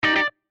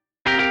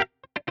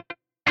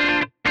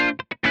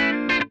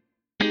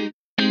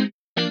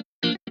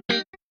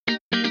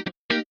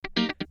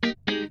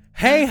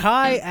Hey,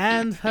 hi,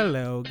 and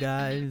hello,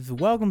 guys.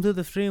 Welcome to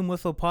the Stream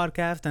Whistle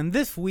podcast. And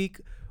this week,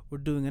 we're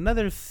doing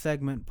another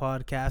segment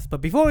podcast.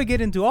 But before we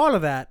get into all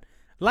of that,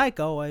 like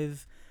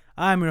always,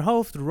 I'm your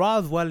host,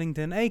 Roz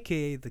Wellington,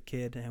 aka The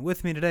Kid. And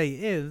with me today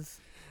is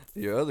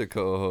your other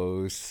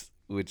co-host,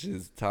 which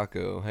is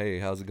Taco. Hey,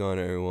 how's it going,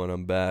 everyone?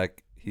 I'm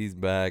back. He's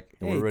back,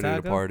 and Hey, we're ready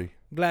Taco. to party.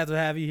 Glad to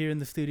have you here in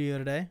the studio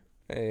today.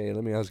 Hey,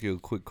 let me ask you a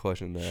quick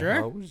question there. Sure.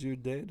 How was your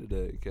day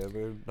today,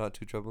 Kevin? Not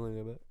too troubling,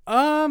 I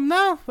bet?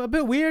 No, a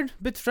bit weird,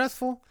 a bit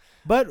stressful.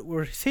 But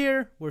we're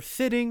here, we're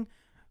sitting.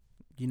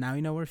 You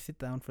know where to sit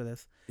down for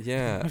this.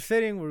 Yeah. We're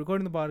sitting, we're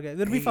recording the podcast.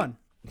 It'll be fun.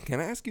 Can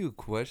I ask you a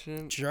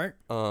question? Sure.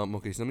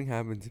 Okay, something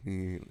happened to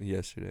me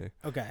yesterday.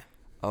 Okay,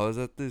 I was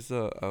at this,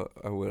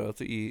 I went out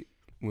to eat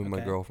with my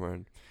Okay.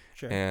 girlfriend.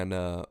 sure. And,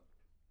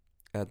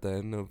 at the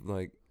end of,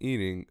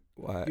 eating,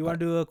 You want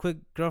to do a quick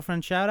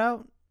girlfriend shout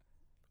out?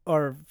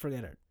 Or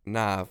forget it?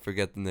 Nah,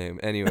 forget the name.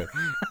 Anyway,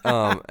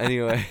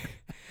 anyway,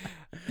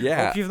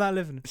 yeah. Hope she's not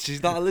listening.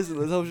 She's not listening.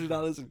 Let's hope she's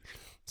not listening.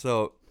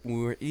 So we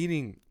were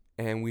eating,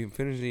 and we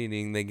finished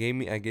eating. I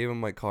gave them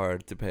my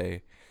card to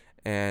pay,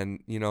 and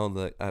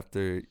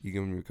after you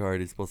give them your card,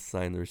 you're supposed to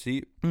sign the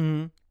receipt.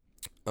 Mm-hmm.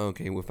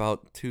 Okay,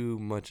 without too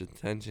much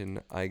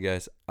attention, I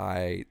guess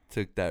I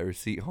took that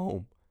receipt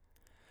home.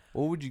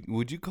 What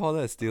would you call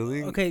that,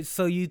 stealing? Okay,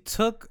 so you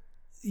took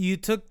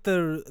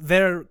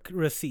their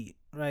receipt,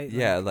 right?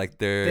 Yeah, like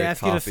their. They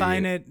asked you to copy.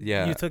 sign it.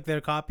 Yeah. You took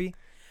their copy.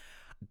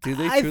 Do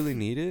they I truly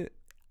need it?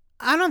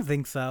 I don't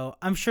think so.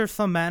 I'm sure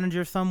some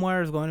manager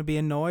somewhere is going to be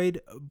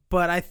annoyed,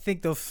 but I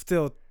think they'll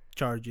still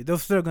charge you. They're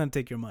still going to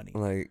take your money.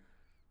 Like,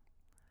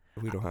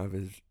 we don't have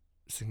his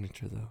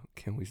signature though.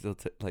 Can we still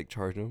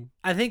charge him?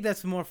 I think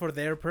that's more for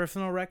their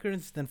personal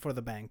records than for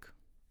the bank.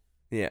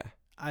 Yeah.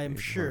 I'm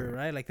Maybe sure, more.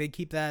 right? Like they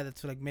keep that.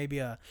 It's like maybe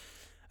a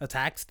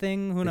tax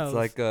thing. Who knows?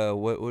 It's like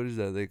what is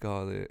that they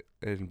call it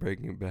in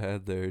Breaking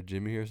Bad? They're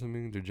Jimmy or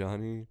something? They're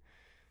Johnny.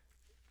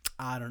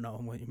 I don't know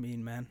what you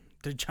mean, man.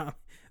 They're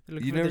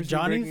looking You for never the seen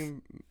Johnnies?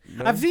 Breaking?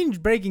 No? I've seen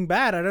Breaking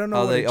Bad. I don't know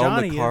Oh, what they a own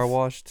Johnny the car is.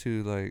 wash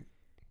to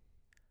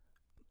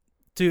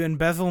To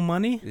embezzle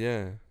money?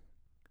 yeah.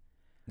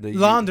 They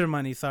Launder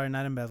money. Sorry,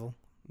 not embezzle.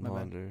 My bad.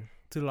 launder.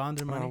 To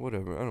launder money.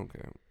 Whatever. I don't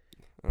care.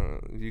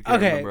 You can't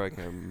Okay. remember. I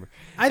can't remember.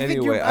 I think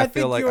Anyway, you're, I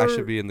feel think like I you're-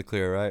 should be in the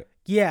clear, right?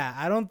 Yeah,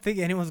 I don't think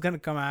anyone's gonna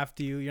come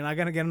after you. You're not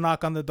gonna get a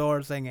knock on the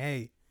door saying,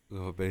 "Hey,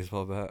 Oh, a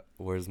baseball bat.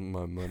 Where's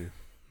my money?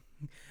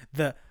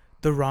 the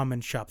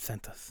ramen shop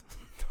sent us."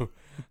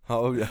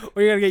 Oh yeah.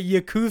 Or you're gonna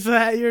get Yakuza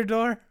at your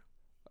door.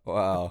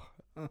 Wow.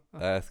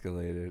 That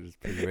escalated. It's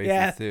pretty racist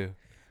Yeah. too.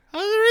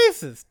 How's it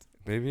racist?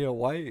 Maybe a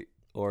white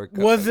or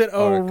Was it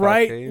or a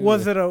right? Caucasian.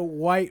 Was it a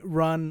white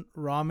run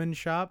ramen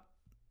shop?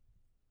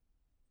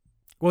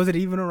 Was it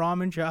even a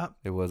ramen shop?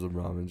 It was a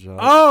ramen shop.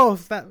 Oh,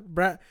 stop.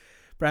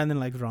 Brandon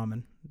likes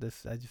ramen.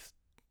 I just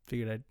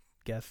figured I'd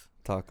guess.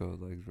 Taco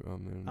likes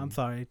ramen. I'm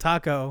sorry.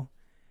 Taco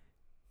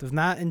does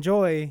not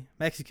enjoy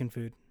Mexican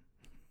food.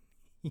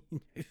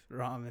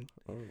 Ramen.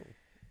 Oh.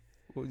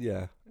 Well,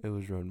 yeah, it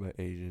was run by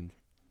Asians.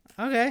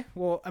 Okay.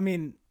 Well, I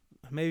mean,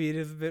 maybe it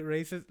is a bit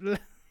racist.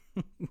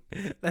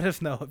 Let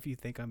us know if you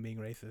think I'm being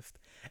racist.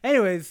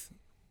 Anyways,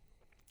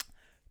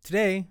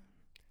 today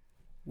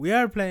we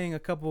are playing a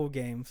couple of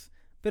games.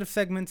 Bit of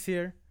segments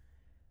here.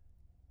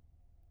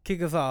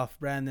 Kick us off,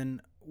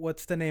 Brandon.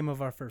 What's the name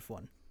of our first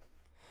one?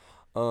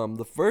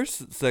 The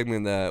first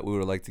segment that we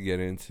would like to get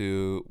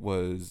into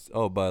was,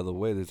 oh, by the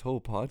way, this whole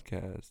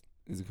podcast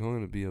is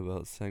going to be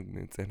about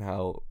segments and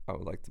how I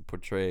would like to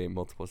portray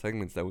multiple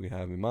segments that we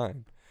have in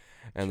mind.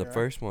 And Sure. the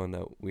first one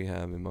that we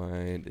have in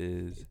mind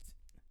is...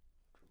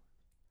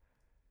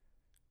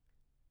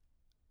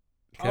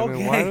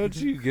 Kevin, why Okay. don't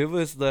you give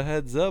us the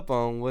heads up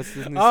on what's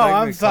this new Oh, segment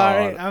I'm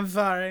sorry. called? I'm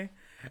sorry.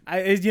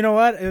 You know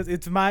what?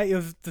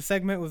 The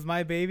segment was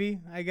my baby,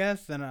 I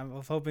guess, and I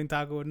was hoping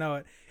Taco would know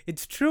it.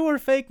 It's true or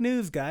fake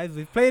news, guys.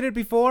 We've played it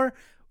before.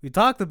 We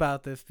talked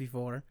about this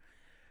before.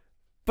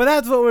 But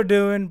that's what we're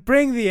doing.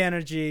 Bring the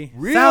energy.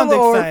 Real Sound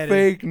or excited.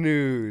 fake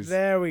news?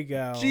 There we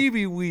go.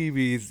 Jeebie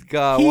weebies.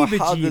 God,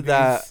 how did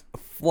that Heebie-jeebies.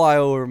 fly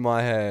over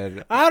my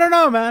head? I don't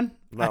know, man.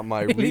 Not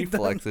my really don't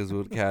reflexes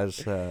would catch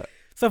that.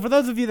 So for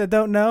those of you that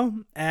don't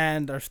know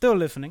and are still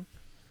listening,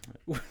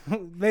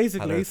 Had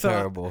basically, a so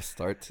terrible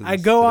start to this I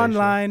go today's show.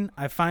 online,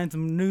 I find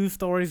some news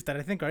stories that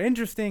I think are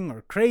interesting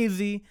or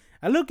crazy.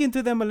 I look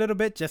into them a little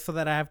bit just so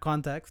that I have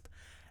context.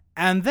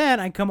 And then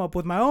I come up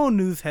with my own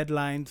news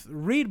headlines,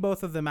 read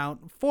both of them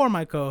out for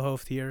my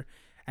co-host here,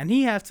 and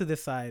he has to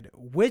decide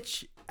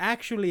which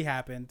actually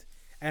happened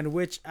and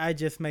which I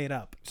just made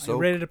up. Are So-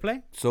 you ready to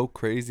play? So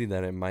crazy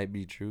that it might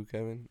be true,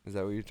 Kevin? Is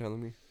that what you're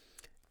telling me?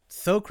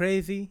 So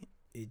crazy,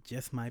 it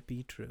just might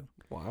be true.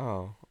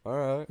 Wow. All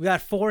right. We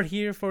got 4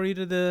 here for you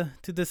to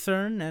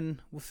discern,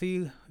 and we'll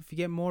see if you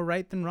get more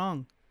right than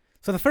wrong.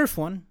 So the first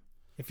one,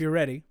 if you're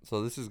ready.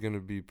 So this is going to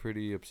be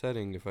pretty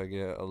upsetting if I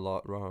get a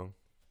lot wrong.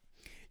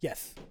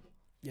 Yes.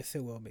 Yes,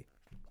 it will be.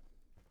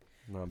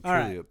 No, I'm All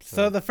truly right. upset.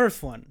 So the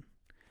first one.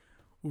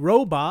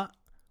 Robot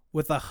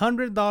with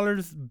 $100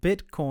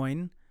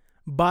 Bitcoin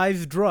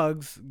buys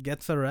drugs,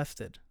 gets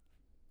arrested.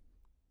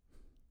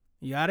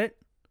 You got it?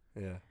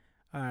 Yeah.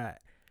 All right.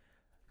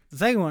 The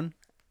second one,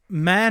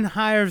 man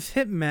hires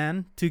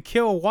hitman to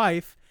kill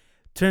wife,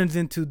 turns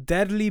into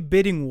deadly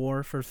bidding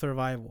war for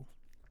survival.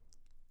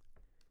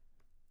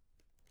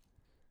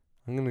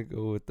 I'm gonna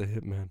go with the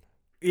hitman.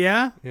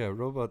 Yeah? Yeah,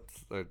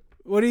 robots are.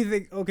 What do you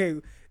think?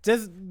 Okay,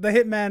 just the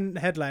hitman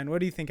headline. What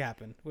do you think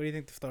happened? What do you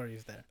think the story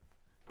is there?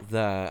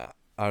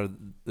 Are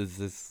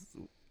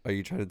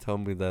you trying to tell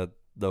me that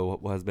the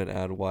husband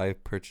and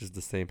wife purchased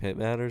the same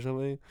hitman or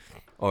something?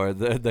 Or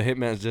the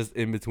hitman's just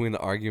in between the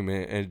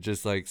argument and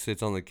just like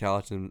sits on the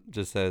couch and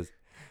just says,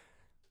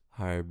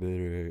 higher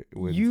bidder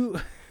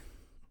wins.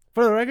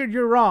 For the record,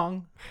 you're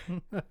wrong.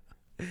 The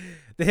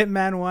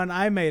hitman one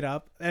I made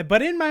up.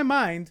 But in my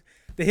mind,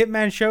 the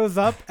hitman shows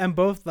up and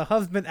both the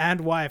husband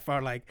and wife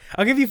are like,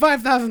 I'll give you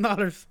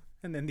 $5,000.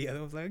 And then the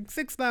other was like,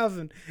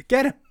 6,000.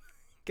 Get him.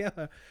 Get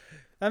him.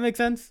 That makes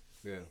sense?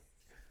 Yeah.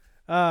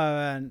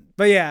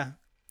 But yeah.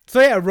 So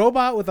yeah, a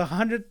robot with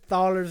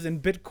 $100 in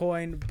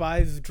Bitcoin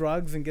buys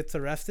drugs and gets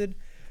arrested.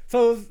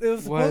 So it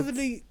was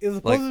supposedly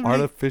like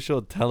artificial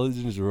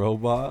intelligence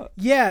robot.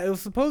 Yeah, it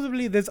was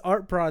supposedly this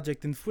art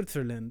project in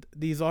Switzerland.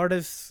 These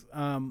artists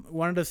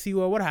wanted to see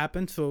what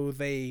happened, so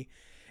they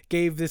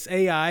gave this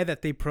AI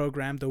that they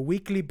programmed a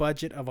weekly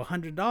budget of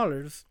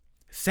 $100,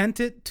 sent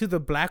it to the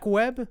black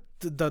web,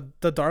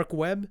 the dark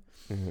web,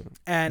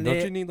 and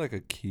don't you need like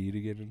a key to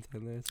get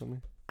inside there or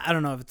something? I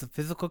don't know if it's a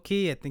physical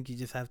key. I think you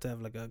just have to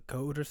have like a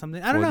code or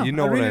something. I don't know. You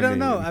know I really what I don't mean.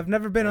 know. I've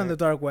never been on the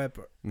dark web.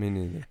 Me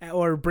neither.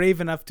 Or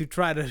brave enough to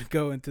try to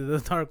go into the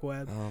dark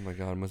web. Oh my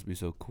god, it must be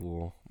so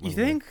cool. You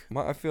think?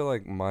 I feel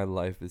like my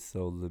life is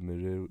so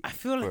limited. I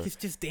feel like it's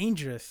just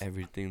dangerous.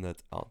 Everything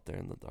that's out there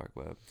in the dark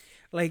web.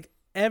 Like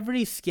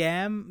every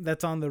scam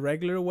that's on the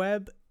regular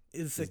web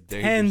is like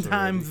 10 dangerous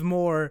times already.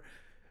 more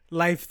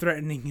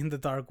life-threatening in the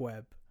dark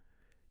web.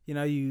 You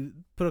know, you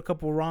put a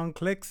couple wrong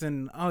clicks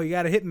and you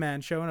got a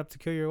hitman showing up to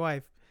kill your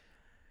wife.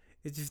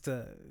 It's just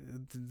I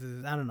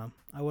don't know.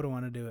 I wouldn't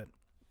want to do it.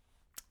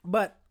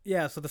 But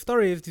yeah, so the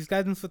story is these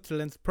guys in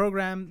Switzerland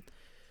programmed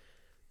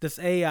this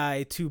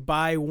AI to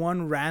buy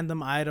one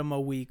random item a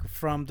week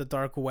from the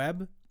dark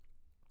web,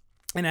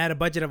 and had a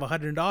budget of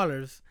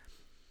 $100.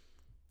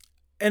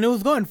 And it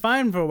was going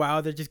fine for a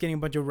while. They're just getting a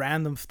bunch of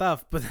random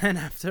stuff. But then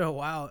after a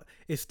while,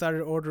 it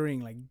started ordering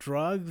like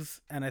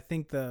drugs. And I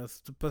think the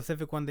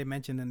specific one they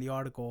mentioned in the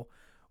article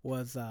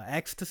was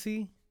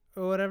ecstasy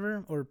or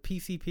whatever, or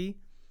PCP.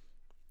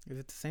 Is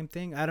it the same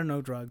thing? I don't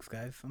know drugs,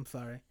 guys. I'm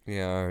sorry.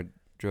 Yeah, our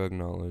drug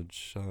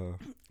knowledge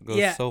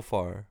goes so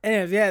far.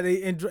 Anyways, yeah,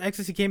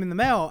 ecstasy came in the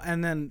mail.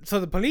 And then,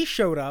 so the police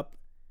showed up.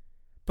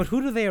 But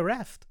who do they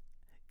arrest?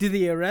 Do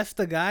they arrest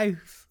the guy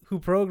who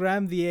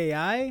programmed the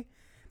AI?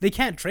 They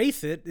can't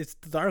trace it. It's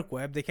the dark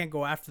web. They can't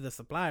go after the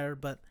supplier.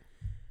 But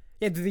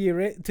yeah, do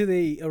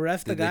they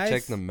arrest the guys? Did they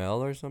check the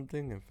mail or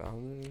something and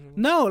found it?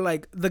 No,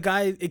 like the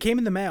guy. It came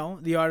in the mail.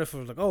 The artist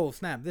was like, "Oh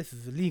snap, this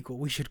is illegal.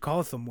 We should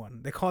call someone."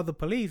 They call the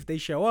police. They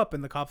show up,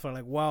 and the cops are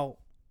like, "Well,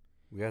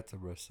 we have to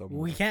arrest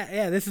someone. We can't.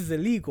 Yeah, this is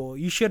illegal.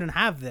 You shouldn't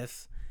have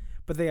this."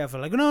 But they are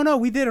like, "No,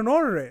 we didn't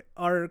order it.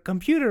 Our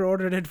computer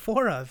ordered it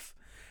for us."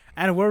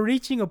 And we're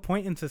reaching a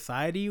point in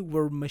society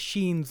where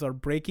machines are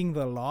breaking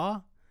the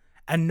law.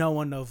 And no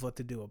one knows what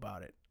to do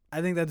about it.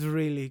 I think that's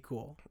really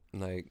cool.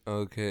 Like,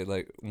 okay,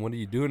 like, what do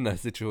you do in that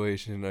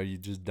situation? Are you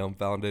just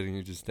dumbfounded and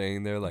you're just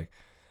staying there? Like,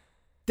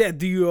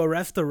 do you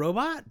arrest the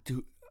robot?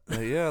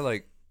 Yeah,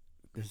 like,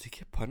 does he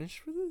get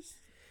punished for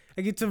this?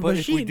 Like, it's a but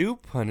machine. If we do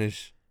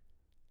punish,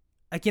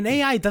 like, an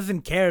AI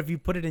doesn't care if you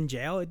put it in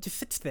jail. It just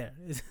sits there.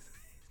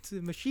 It's a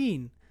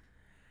machine.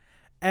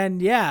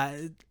 And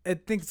yeah, I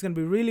think it's gonna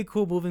be really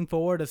cool moving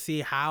forward to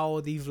see how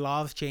these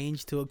laws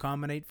change to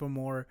accommodate for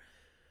more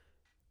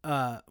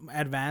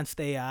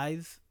advanced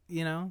AIs,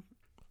 you know,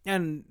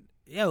 and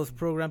yeah, it was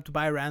programmed to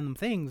buy random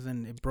things,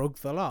 and it broke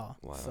the law.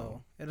 Wow.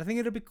 So, and I think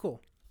it'll be cool.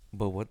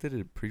 But what did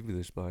it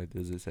previously buy?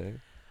 Does it say?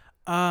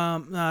 No,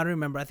 I don't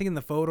remember. I think in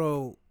the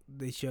photo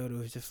they showed it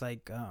was just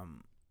like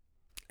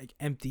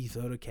empty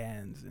soda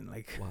cans and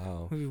like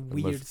wow,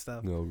 weird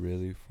stuff. Go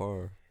really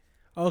far.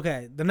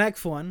 Okay, the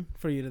next one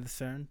for you to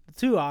discern. The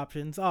two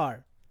options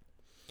are: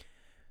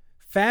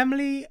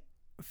 Family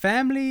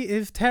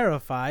is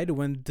terrified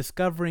when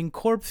discovering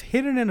corpse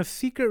hidden in a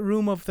secret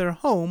room of their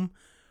home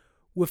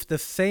with the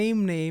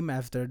same name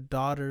as their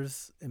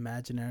daughter's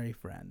imaginary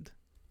friend.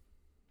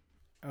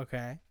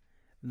 Okay.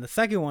 And the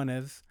second one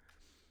is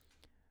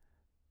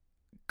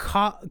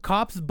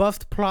cops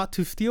bust plot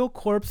to steal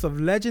corpse of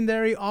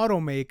legendary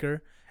automaker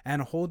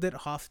and hold it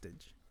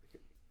hostage.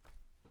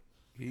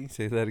 Can you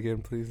say that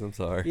again, please? I'm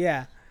sorry.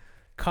 Yeah.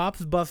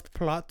 Cops bust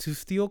plot to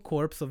steal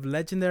corpse of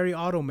legendary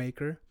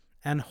automaker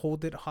and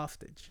hold it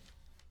hostage.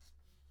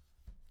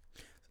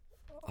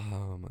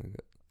 Oh my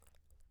god.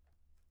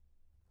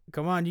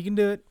 Come on, you can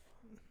do it.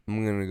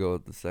 I'm gonna go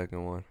with the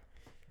second one.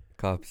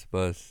 Cops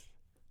bust.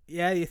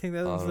 Yeah, you think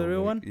that was the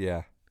real one?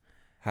 Yeah.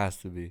 Has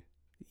to be.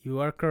 You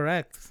are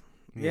correct.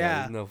 Yeah.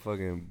 There's no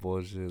fucking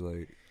bullshit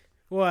like.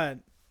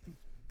 What?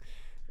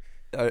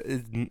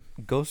 Is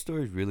Ghost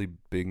Story really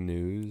big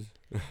news?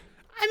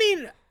 I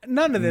mean,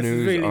 None of this is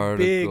news really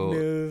big article.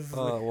 news.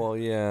 Well,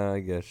 yeah, I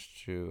guess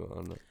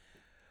true.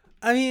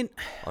 I mean,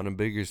 On a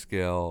bigger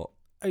scale,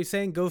 are you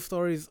saying ghost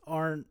stories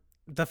aren't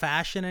the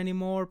fashion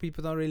anymore?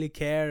 People don't really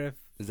care if.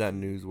 is that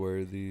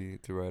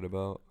newsworthy to write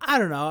about? I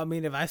don't know. I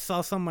mean, if I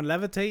saw someone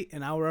levitate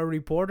and I were a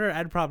reporter,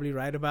 I'd probably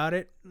write about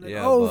it. Like,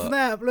 Yeah, oh but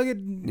snap! Look at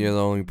You're the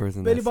only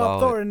person Billy that Bob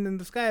saw it. Thornton in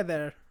the sky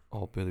there.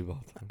 Oh, Billy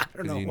Bob Thornton. I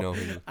don't 'Cause know. you know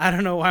him. I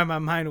don't know why my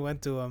mind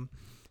went to him.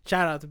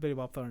 Shout out to Billy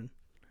Bob Thornton.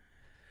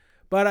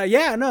 But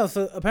yeah, no.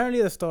 So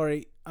apparently the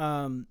story.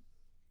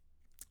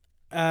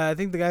 I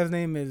think the guy's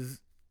name is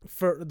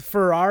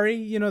Ferrari.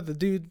 You know, the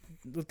dude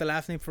with the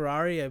last name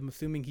Ferrari. I'm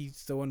assuming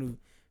he's the one who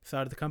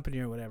started the company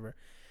or whatever.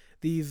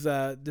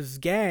 This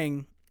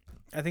gang,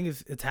 I think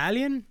it's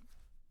Italian.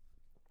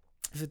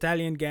 This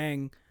Italian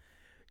gang,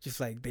 just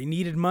like they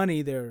needed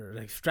money. They're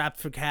like strapped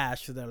for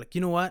cash. So they're like,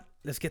 you know what?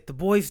 Let's get the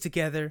boys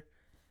together.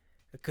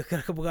 A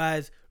couple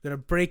guys. We're gonna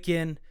break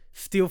in,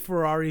 steal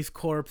Ferrari's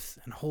corpse,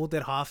 and hold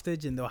it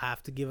hostage, and they'll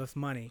have to give us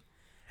money.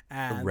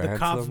 And the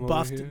cops ransom over here?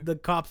 busted. The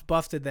cops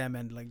busted them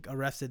and like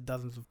arrested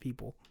dozens of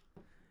people.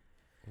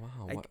 Wow,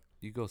 Like- what?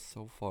 You go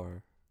so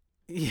far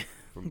Yeah.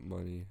 for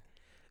money.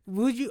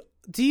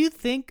 Do you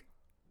think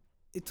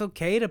it's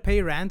okay to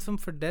pay ransom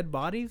for dead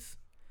bodies?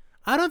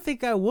 I don't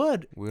think I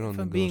would. We don't If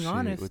I'm negotiate being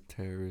honest. with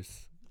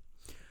terrorists.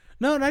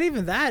 No, not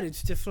even that.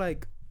 It's just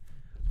like,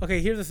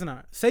 okay, here's the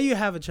scenario. Say you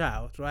have a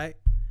child, right?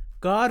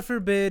 God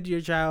forbid your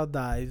child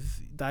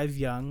dies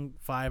young,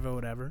 5 or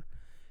whatever.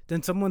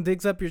 Then someone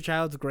digs up your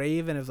child's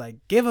grave and is like,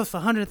 give us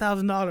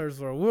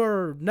 $100,000 or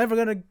we're never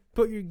going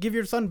to give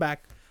your son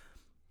back.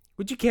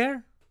 Would you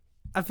care?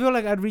 I feel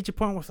like I'd reach a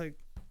point where it's like,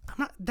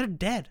 they're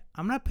dead.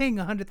 I'm not paying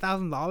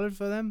 $100,000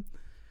 for them.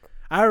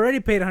 I already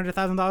paid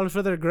 $100,000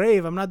 for their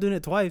grave. I'm not doing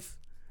it twice.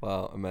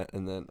 Wow,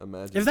 and then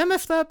imagine. Is that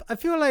messed up? I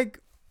feel like,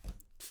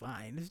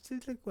 fine. It's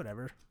just like,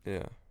 whatever.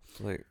 Yeah,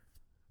 like,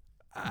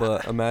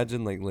 but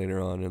imagine like later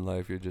on in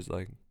life, you're just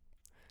like,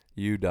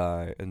 you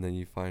die, and then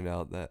you find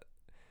out that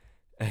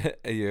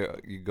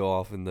you go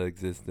off into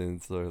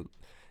existence, and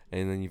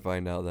then you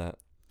find out that,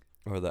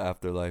 or the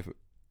afterlife,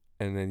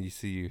 and then you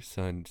see your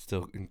son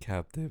still in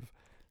captive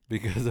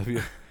because of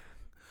your.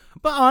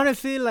 But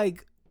honestly,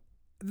 like,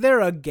 they're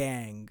a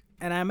gang,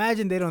 and I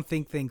imagine they don't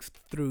think things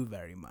through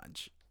very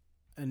much.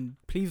 And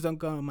please don't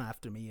come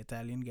after me,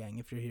 Italian gang,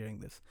 if you're hearing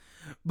this.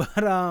 But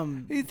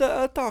He's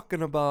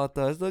talking about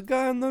us. The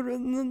guy on the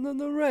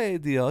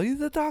radio.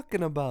 He's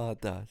talking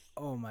about us.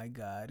 oh my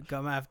God,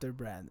 come after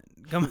Brandon.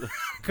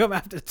 Come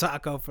after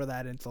Taco for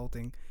that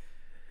insulting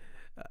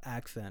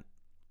accent.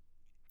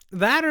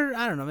 That or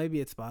I don't know,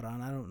 maybe it's spot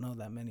on. I don't know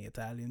that many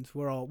Italians.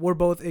 We're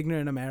both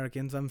ignorant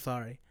Americans. I'm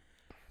sorry.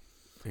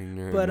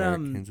 Ignorant But,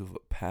 Americans with a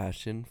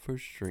passion for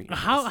streams.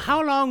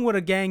 How long would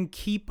a gang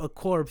keep a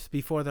corpse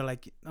before they're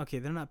like, okay,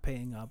 they're not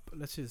paying up.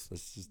 Let's just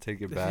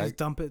take it Let's back. just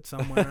dump it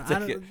somewhere. I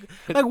Take don't,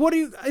 like, what do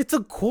you? It's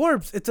a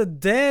corpse. It's a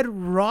dead,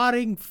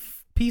 rotting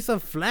piece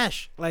of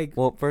flesh. Like,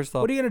 Well, first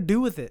off, what are you gonna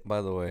do with it?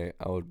 by the way,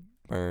 I would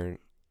burn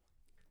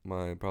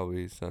my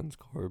probably son's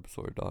corpse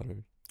or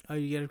daughter. Oh,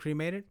 you get it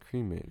cremated?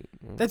 Cremated.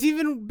 Right? It's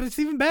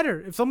even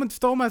better. If someone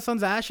stole my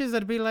son's ashes,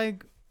 I'd be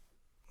like,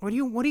 what are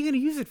you gonna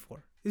use it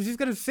for? It's just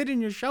gonna sit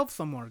in your shelf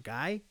somewhere,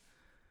 guy.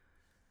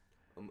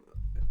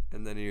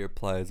 And then he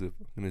replies with,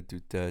 I'm going to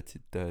do dirty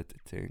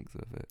things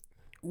with it.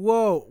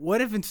 Whoa!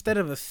 What if instead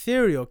of a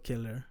serial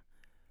killer,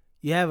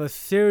 you have a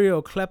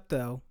serial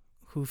klepto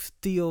who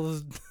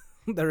steals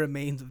the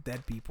remains of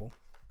dead people?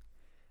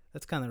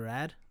 That's kind of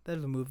rad.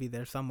 There's a movie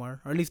there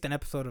somewhere, or at least an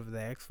episode of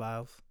the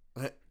X-Files.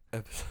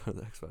 Episode of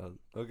the X-Files.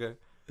 Okay.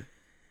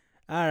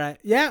 All right.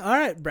 Yeah, all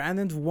right.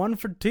 Brandon's 1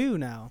 for 2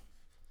 now.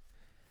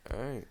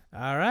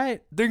 All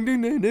right. Ding,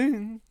 ding, ding,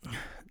 ding.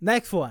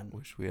 Next one.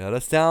 Wish we had a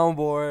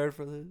soundboard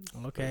for this.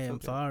 Okay, That's I'm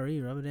okay.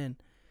 sorry. Rub it in.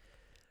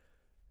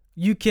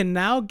 You can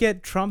now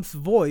get Trump's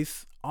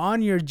voice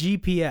on your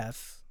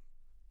GPS.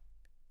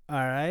 All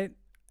right.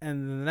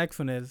 And the next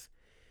one is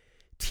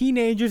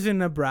teenagers in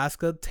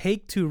Nebraska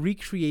take to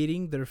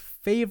recreating their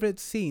favorite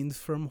scenes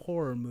from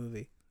horror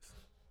movies.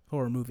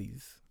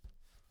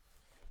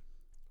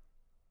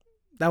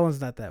 That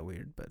one's not that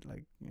weird, but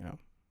like, you know,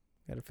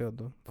 gotta feel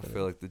the. I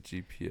feel like the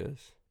GPS.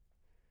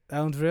 That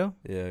one's real?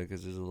 Yeah,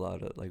 because there's a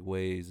lot of like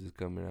Waze is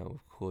coming out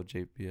with cool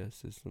GPS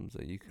systems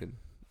that you can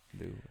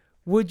do.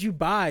 Would you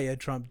buy a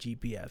Trump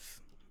GPS?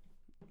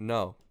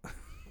 No.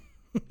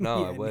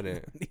 No, Yeah, I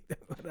wouldn't.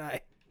 neither would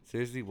I.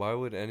 Seriously, why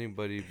would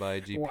anybody buy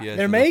a GPS?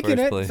 They're in making the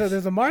first it, place? so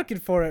there's a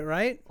market for it,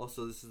 right?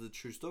 Also, this is the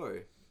true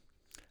story.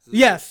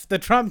 Yes, the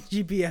Trump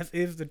GPS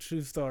is the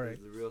true story.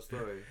 This is the real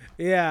story.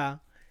 Yeah.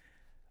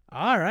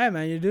 All right,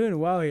 man, you're doing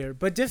well here.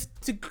 But just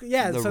to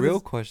The real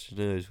question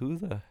is, who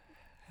the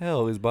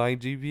hell is buying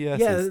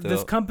GPS?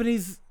 this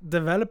company's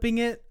developing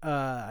it.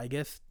 I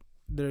guess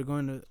they're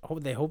going to.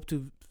 They hope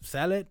to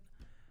sell it,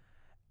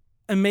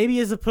 and maybe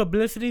it's a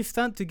publicity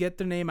stunt to get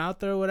their name out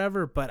there or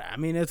whatever. But I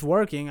mean, it's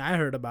working. I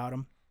heard about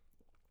them.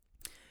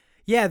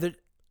 Yeah.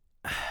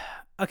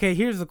 Okay.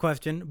 Here's the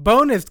question.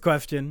 Bonus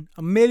question.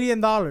 $1 million.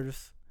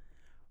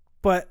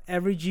 But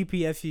every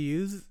GPS you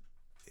use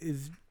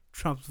is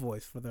Trump's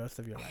voice for the rest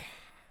of your life.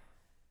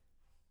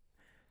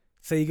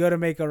 So you go to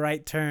make a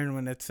right turn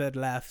when it said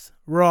left.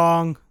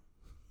 Wrong.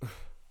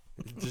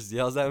 He just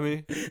yells at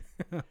me.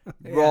 Yeah.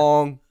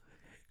 Wrong.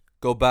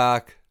 Go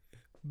back.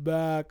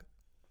 Back.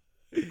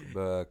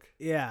 Back.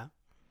 Yeah.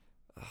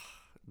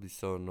 It'd be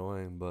so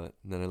annoying, but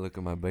then I look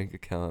at my bank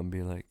account and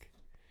be like,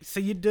 So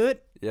you do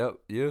it? yep,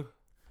 you.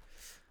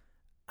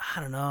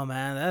 I don't know,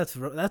 man.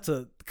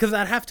 Because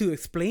I'd have to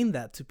explain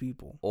that to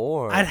people.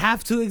 Or I'd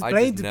have to I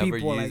explain just to never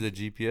people. use Like,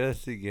 the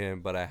GPS again,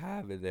 but I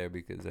have it there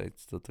because I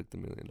still took the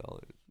 $1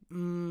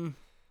 million.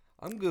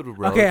 I'm good with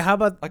roads. okay, how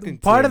about I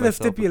consider part of the myself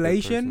a good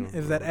stipulation person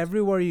is with that roads.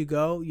 everywhere you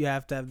go, you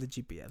have to have the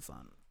GPS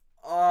on.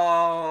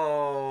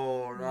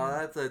 Oh, no,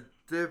 that's a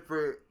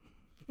different.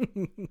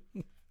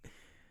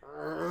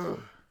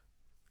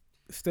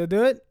 Still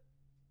do it?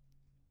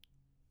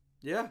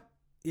 Yeah,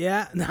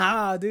 Yeah.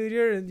 Nah, dude,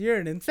 you're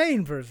an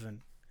insane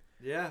person.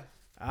 yeah,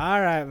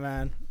 All right,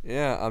 man.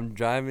 yeah. I'm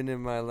driving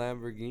in my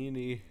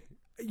Lamborghini.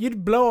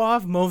 You'd blow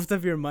off most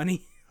of your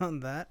money on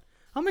that.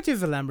 How much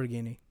is a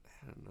Lamborghini?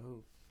 I don't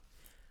know.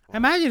 I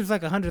imagine it's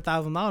like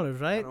 $100,000, I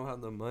right? don't have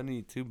the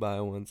money to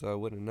buy one, so I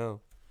wouldn't know.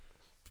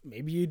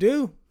 Maybe you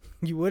do.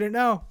 You wouldn't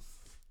know.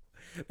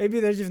 Maybe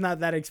they're just not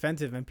that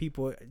expensive and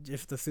people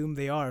just assume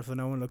they are, so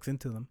no one looks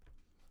into them.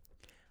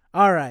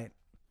 All right.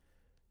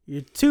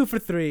 You're 2 for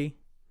 3.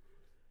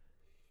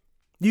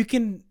 You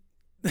can...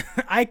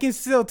 I can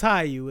still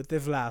tie you with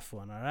this last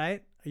one, all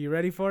right? Are you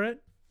ready for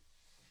it?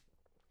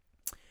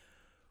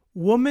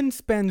 Woman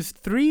spends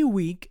 3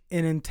 weeks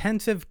in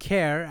intensive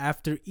care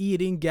after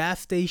eating gas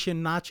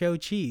station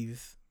nacho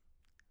cheese.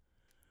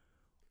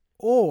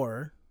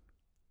 Or...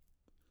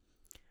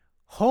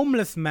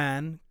 homeless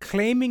man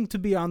claiming to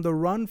be on the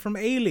run from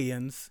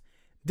aliens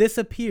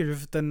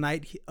disappears the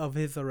night of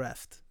his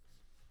arrest.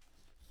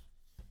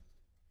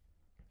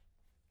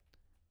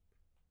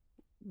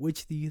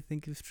 Which do you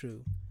think is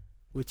true?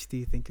 Which do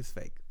you think is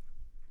fake?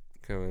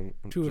 Kevin,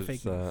 True or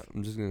fake news?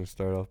 I'm just gonna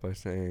start off by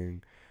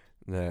saying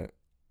that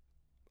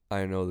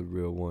I know the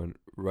real one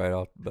right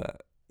off the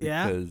bat.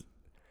 Yeah? Because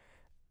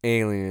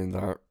aliens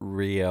aren't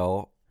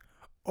real.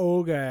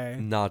 Okay.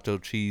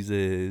 Nacho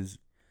cheeses.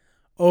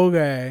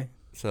 Okay.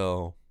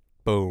 So,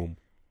 boom,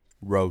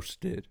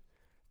 roasted.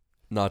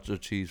 Nacho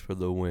cheese for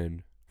the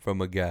win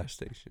from a gas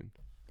station.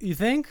 You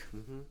think?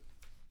 Mm-hmm.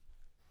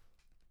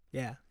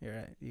 Yeah, you're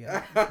right.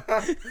 Yeah.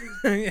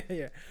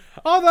 Yeah.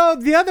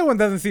 Although the other one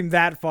doesn't seem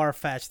that far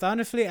fetched.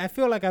 Honestly, I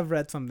feel like I've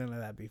read something like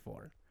that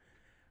before.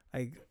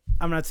 Like,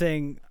 I'm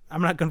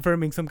not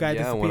confirming some guy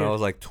disappeared. When I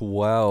was like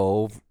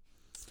 12,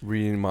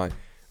 reading my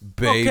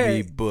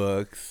baby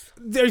books.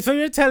 So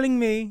you're telling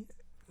me,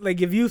 like,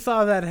 if you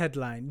saw that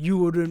headline, you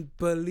wouldn't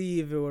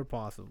believe it were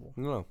possible.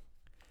 No.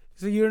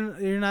 So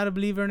you're not a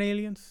believer in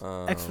aliens?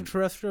 Um,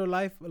 Extraterrestrial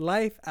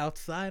life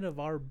outside of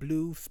our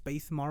blue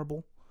space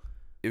marble?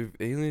 If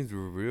aliens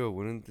were real,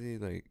 wouldn't they,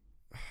 like...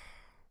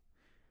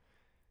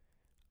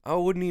 I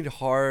would need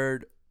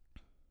hard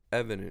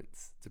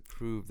evidence to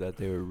prove that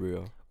they were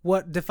real.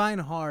 What define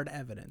hard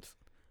evidence?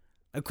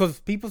 Because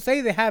people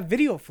say they have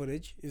video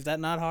footage. Is that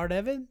not hard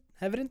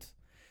evidence?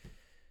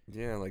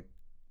 Yeah, like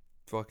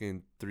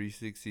fucking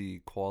 360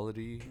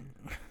 quality.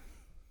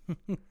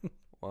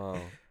 Wow.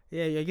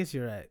 Yeah, I guess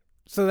you're right.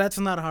 So that's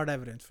not hard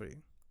evidence for you.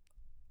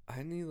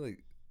 I need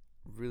like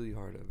really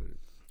hard evidence.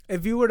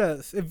 If you were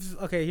to,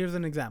 okay, here's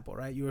an example,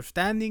 right? You were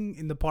standing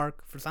in the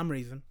park for some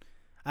reason.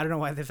 I don't know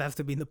why this has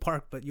to be in the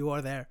park, but you are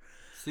there.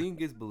 Seeing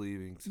is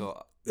believing.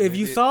 So if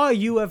you saw a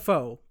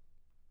UFO,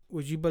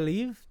 would you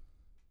believe?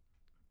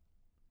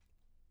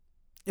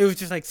 It was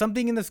just like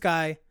something in the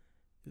sky.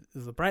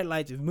 There's a bright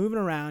light just moving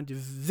around,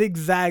 just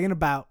zigzagging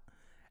about,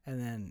 and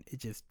then it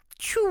just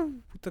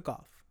took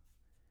off.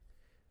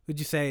 Would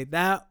you say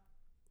that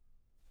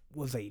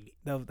was alien?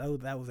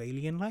 That was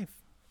alien life?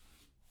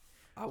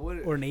 I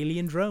would, or an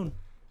alien drone?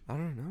 I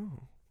don't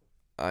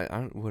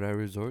know. Would I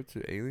resort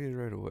to aliens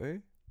right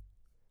away?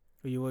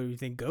 What do you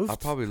think, ghosts? I'll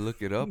probably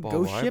look it up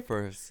Ghost online ship?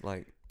 first,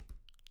 like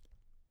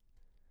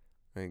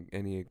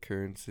any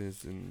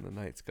occurrences in the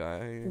night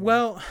sky.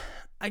 Well,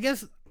 I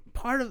guess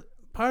part of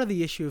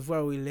the issue of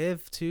where we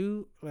live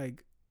too,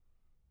 like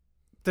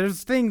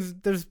there's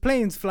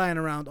planes flying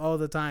around all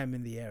the time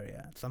in the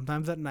area,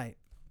 sometimes at night.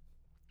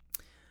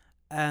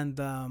 And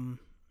I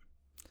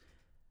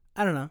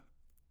don't know.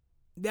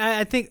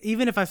 I think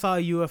even if I saw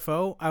a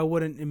UFO, I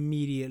wouldn't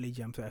immediately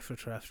jump to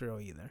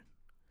extraterrestrial either.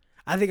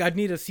 I think I'd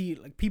need to see,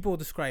 like, people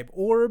describe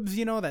orbs,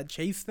 that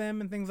chase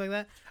them and things like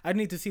that. I'd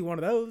need to see one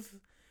of those.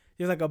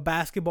 There's like a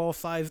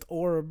basketball-sized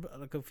orb,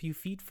 like a few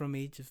feet from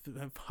me, just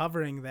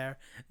hovering there.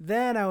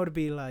 Then I would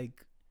be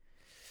like,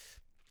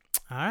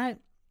 all right,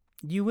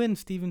 you win,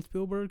 Steven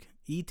Spielberg.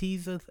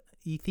 E.T.'s a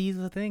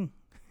thing.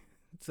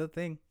 It's a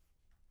thing.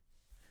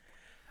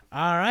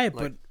 All right,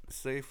 like, but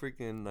say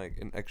freaking like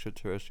an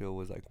extraterrestrial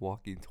was like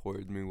walking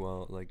towards me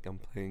while like I'm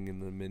playing in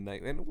the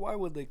midnight, and why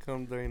would they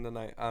come during the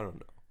night? I don't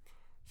know.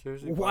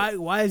 Seriously,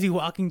 why is he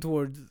walking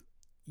towards?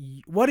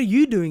 What are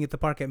you doing at the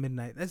park at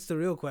midnight? That's the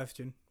real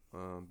question.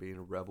 Being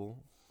a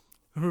rebel.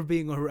 Or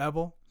being a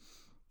rebel.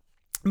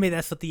 I mean,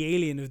 that's what the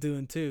alien is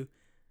doing too.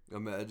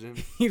 Imagine.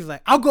 He's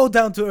like, I'll go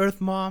down to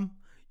Earth, Mom.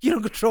 You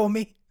don't control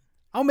me.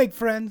 I'll make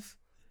friends.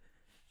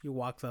 He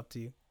walks up to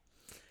you.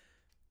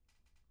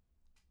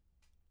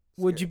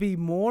 Would you be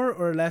more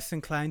or less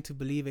inclined to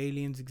believe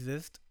aliens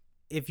exist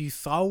if you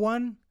saw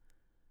one,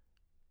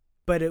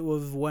 but it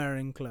was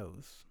wearing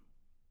clothes?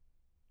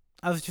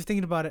 I was just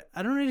thinking about it.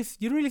 You don't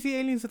really see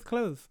aliens with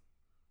clothes,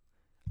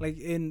 like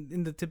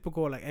in the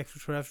typical like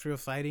extraterrestrial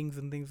sightings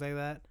and things like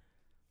that.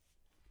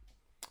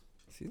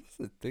 See, that's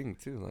the thing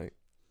too. Like,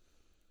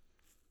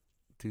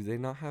 do they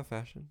not have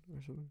fashion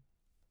or something?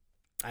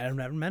 I've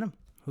never met them.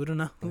 Who don't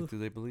know? Like, do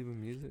they believe in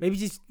music?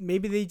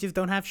 Maybe they just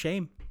don't have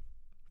shame,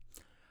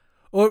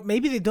 or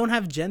maybe they don't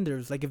have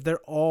genders. Like if they're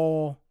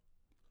all,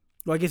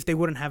 well, I guess they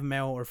wouldn't have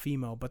male or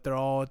female, but they're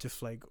all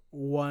just like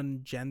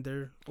one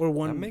gender or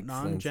one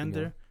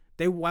non-gender.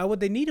 Why would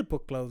they need to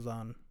put clothes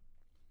on?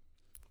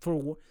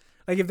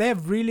 Like if they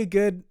have really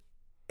good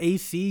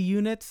AC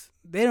units,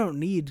 they don't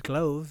need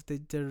clothes.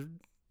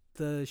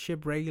 The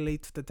ship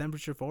regulates the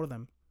temperature for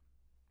them.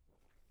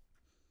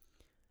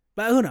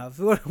 But who knows?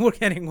 We're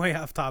getting way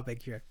off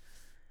topic here.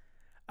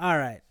 All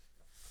right.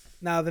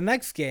 Now, the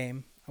next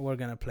game we're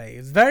going to play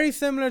is very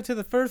similar to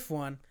the first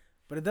one,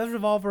 but it does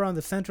revolve around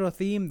the central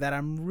theme that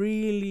I'm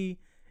really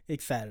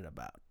excited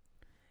about.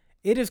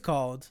 It is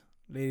called,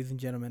 ladies and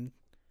gentlemen,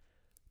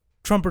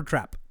 Trump or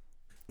Trap.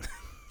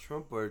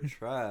 Trump or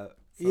Trap?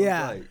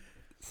 Yeah. Like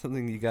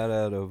something you got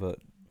out of a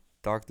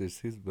Dr.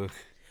 Seuss book.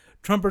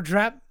 Trump or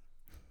Trap?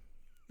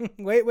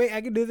 Wait,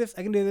 I can do this.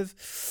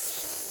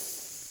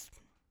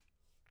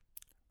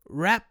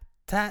 Rap,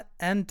 tat,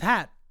 and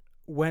tat.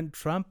 Went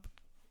Trump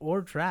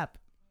or Trap?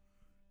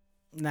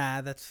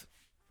 Nah, that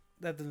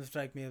doesn't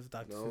strike me as a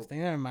Dr. Seuss thing.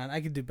 Never mind. I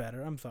could do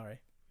better. I'm sorry.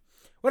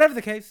 Whatever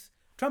the case,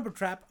 Trump or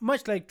Trap,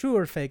 much like True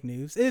or Fake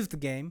News, is the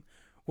game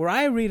where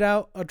I read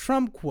out a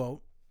Trump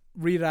quote,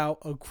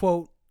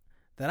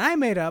 that I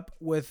made up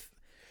with,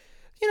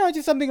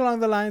 just something along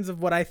the lines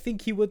of what I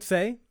think he would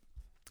say.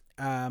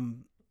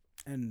 And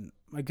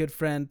my good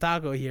friend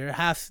Taco here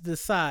has to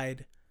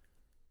decide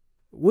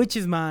which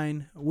is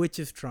mine, which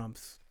is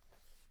Trump's.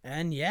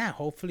 And yeah,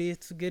 hopefully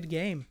it's a good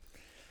game.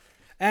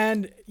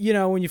 And,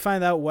 when you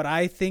find out what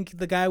I think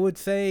the guy would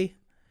say,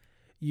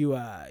 you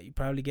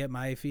probably get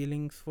my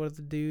feelings for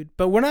the dude.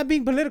 But we're not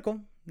being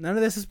political. None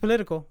of this is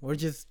political. We're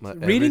just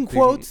reading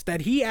quotes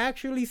that he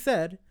actually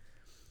said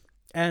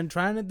and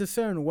trying to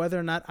discern whether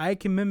or not I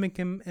can mimic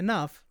him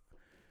enough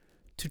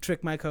to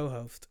trick my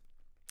co-host.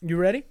 You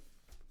ready?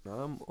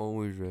 I'm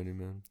always ready,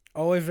 man.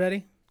 Always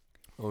ready?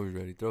 Always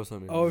ready. Throw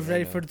something. Always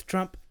ready for the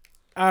Trump?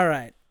 All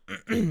right.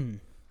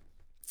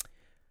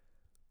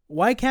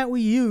 Why can't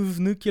we use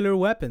nuclear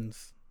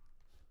weapons?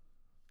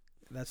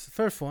 That's the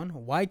first one.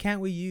 Why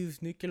can't we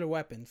use nuclear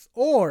weapons?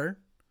 Or,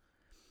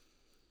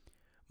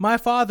 my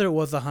father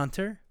was a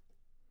hunter.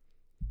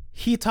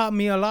 He taught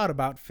me a lot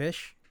about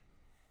fish.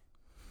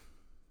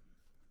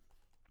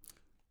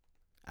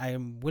 I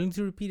am willing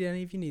to repeat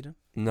any if you need them.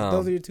 No.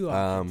 Those are your two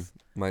options.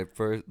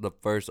 The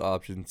first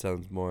option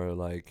sounds more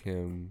like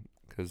him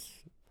because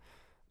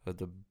of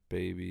the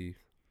baby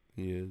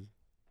he is.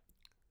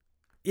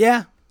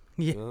 Yeah.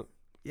 Yep.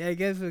 Yeah, I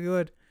guess we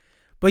would.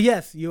 But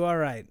yes, you are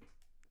right.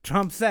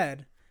 Trump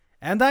said,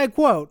 and I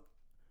quote,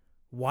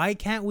 "Why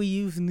can't we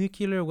use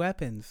nuclear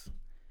weapons?"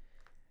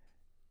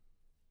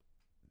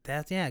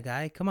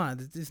 Guy, come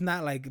on. It's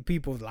not like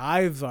people's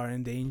lives are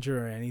in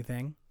danger or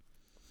anything.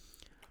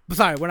 But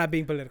sorry, we're not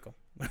being political.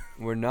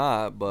 We're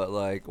not, but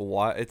like,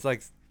 why? It's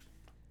like,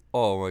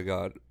 oh my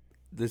God,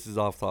 this is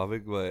off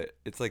topic, but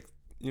it's like,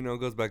 it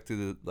goes back to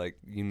the, like,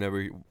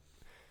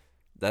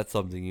 that's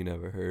something you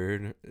never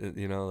heard,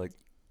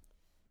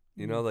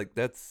 like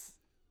that's,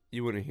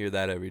 you wouldn't hear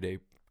that every day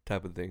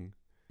type of thing.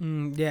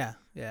 Yeah.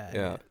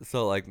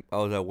 So like, I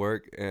was at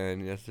work,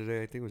 and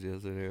yesterday, I think it was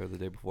yesterday or the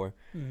day before,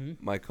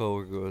 my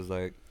coworker was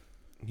like,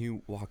 he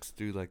walks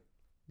through like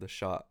the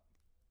shop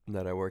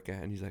that I work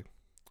at, and he's like,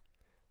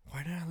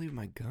 "Why did I leave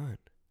my gun?"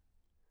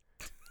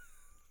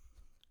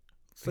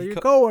 So your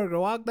coworker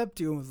walked up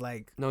to you and was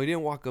like, "No, he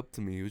didn't walk up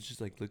to me. He was just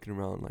like looking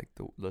around like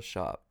the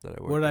shop that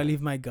I work at. Where did I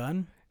leave my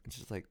gun?" And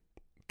just like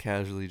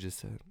casually just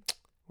said,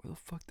 "Where the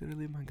fuck did I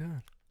leave my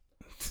gun?"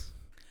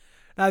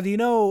 Now, do you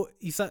know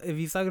if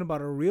he's talking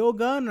about a real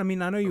gun? I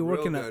mean, I know you're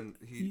working at...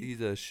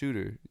 He's a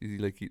shooter. He's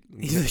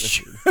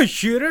a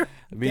shooter?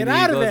 I mean, Get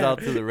out he of goes there. out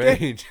to the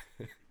range.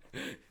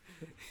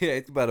 Yeah,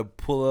 he's about to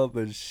pull up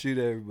and shoot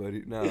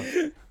everybody. No.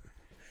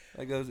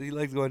 He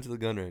likes going to the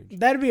gun range.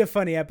 That'd be a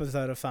funny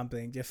episode of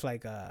something. Just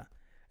like a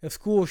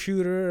school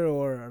shooter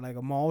or like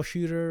a mall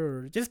shooter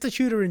or just a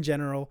shooter in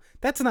general.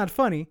 That's not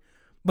funny.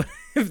 But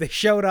if they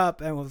showed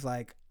up and was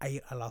like,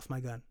 I lost my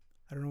gun.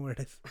 I don't know where it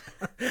is.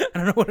 I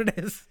don't know what it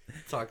is.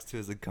 Talks to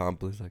his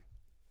accomplice like,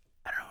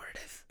 I don't know where it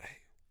is. Hey,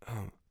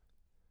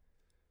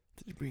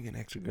 did you bring an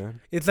extra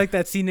gun? It's like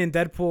that scene in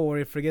Deadpool where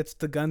he forgets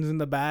the guns in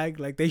the bag.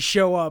 Like they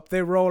show up,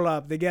 they roll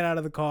up, they get out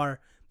of the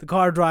car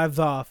drives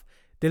off,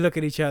 they look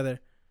at each other.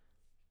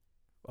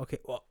 Okay,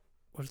 well,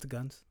 where's the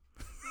guns?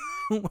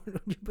 Where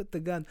did you put the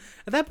gun?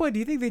 At that point,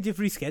 do you think they just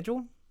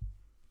reschedule?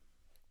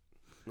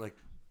 like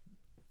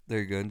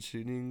their gun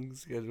shooting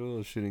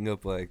schedule, shooting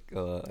up like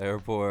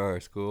airport or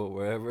school,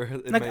 wherever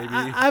it Like may be.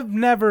 I've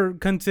never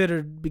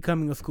considered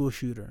becoming a school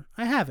shooter.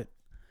 I haven't.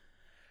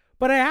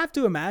 But I have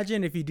to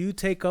imagine if you do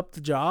take up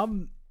the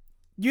job,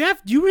 you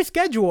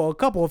reschedule a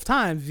couple of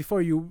times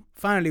before you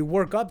finally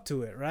work up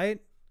to it,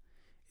 right?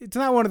 It's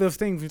not one of those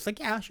things where it's like,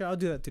 yeah, sure, I'll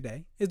do that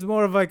today. It's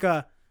more of like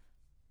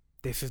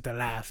this is the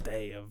last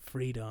day of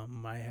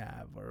freedom I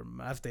have, or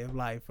last day of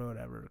life, or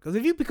whatever. Because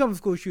if you become a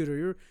school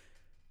shooter,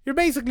 you're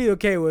basically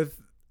okay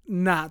with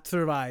not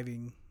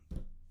surviving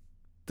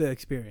the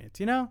experience,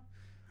 you know?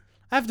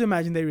 I have to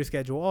imagine they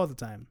reschedule all the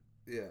time.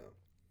 Yeah.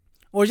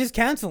 Or just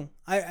cancel.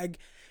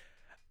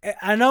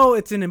 I know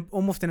it's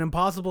almost an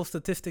impossible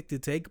statistic to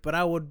take, but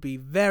I would be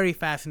very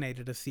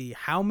fascinated to see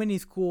how many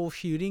school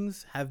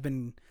shootings have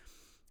been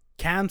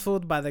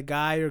canceled by the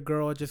guy or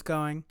girl just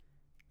going,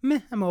 meh,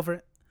 I'm over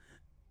it.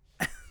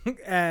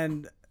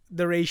 And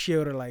the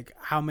ratio to like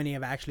how many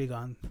have actually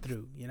gone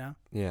through, you know?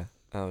 Yeah.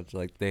 I was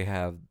like, they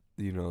have,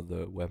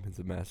 the weapons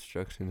of mass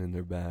destruction in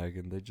their bag,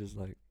 and they're just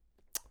like,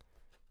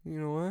 you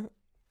know what?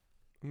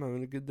 I'm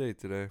having a good day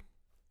today.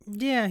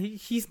 Yeah,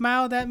 he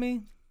smiled at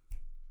me.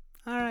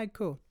 All right,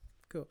 cool.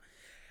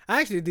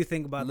 I actually do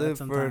think about that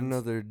sometimes. Live for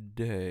another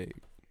day.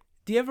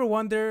 Do you ever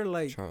wonder,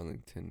 like...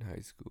 Charlington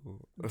High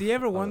School. Do you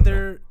ever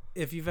wonder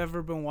if you've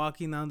ever been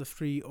walking down the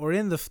street or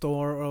in the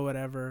store or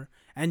whatever,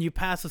 and you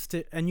pass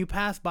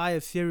by a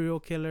serial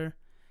killer,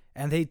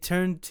 and they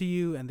turn to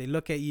you and they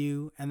look at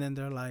you, and then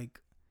they're like,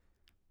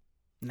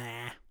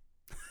 nah,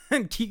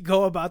 and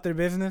go about their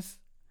business?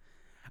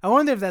 I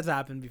wonder if that's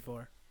happened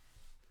before.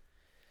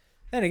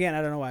 Then again,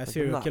 I don't know why a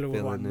serial killer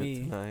would want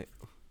me. Tonight.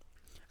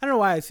 I don't know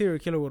why a serial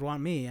killer would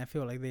want me. I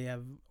feel like they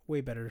have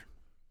way better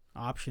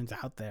options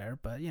out there,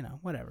 but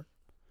whatever.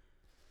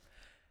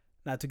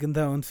 Not to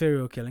condone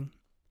serial killing.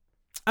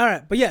 All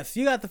right, but yes,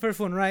 you got the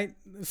first one right.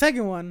 The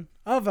second one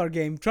of our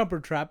game, Trump or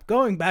Trap,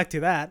 going back to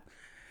that,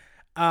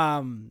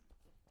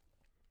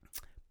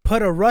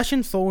 put a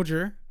Russian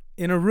soldier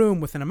in a room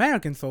with an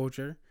American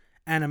soldier,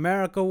 and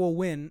America will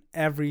win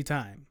every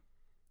time.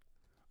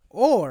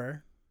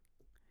 Or,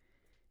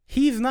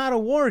 he's not a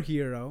war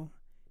hero.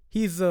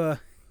 He's a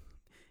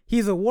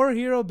war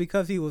hero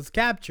because he was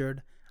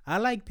captured. I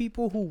like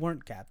people who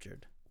weren't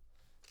captured.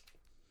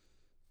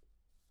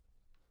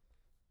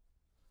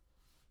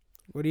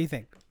 What do you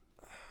think?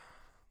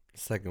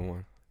 Second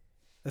one.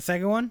 The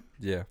second one?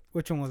 Yeah.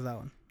 Which one was that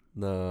one?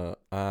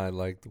 I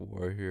like the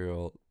war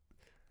hero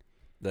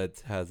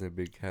that hasn't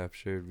been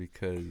captured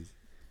because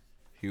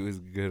he was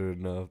good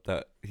enough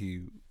that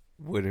he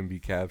wouldn't be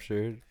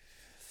captured.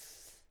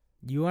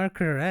 You are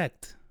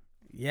correct.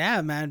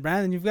 Yeah, man,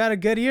 Brandon, you've got a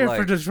good ear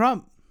for the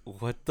Trump.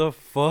 What the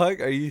fuck?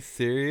 Are you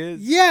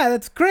serious? Yeah,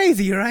 that's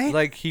crazy, right?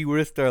 Like, he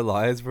risked our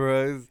lives for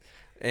us,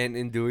 and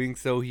in doing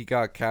so, he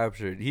got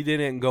captured. He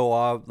didn't go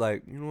off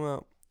like, you know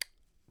what?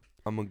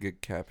 I'm gonna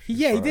get captured.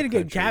 Yeah, he didn't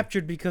get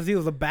captured because he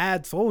was a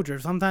bad soldier.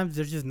 Sometimes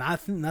there's just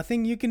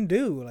nothing you can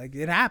do. Like,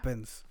 it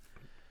happens.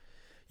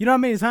 You know how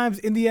many times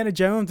Indiana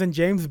Jones and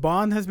James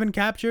Bond has been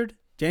captured?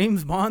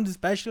 James Bond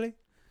especially?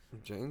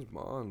 James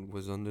Bond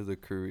was under the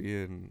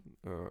Korean,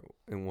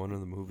 in one of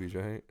the movies,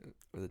 right?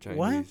 Or the Chinese.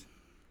 What?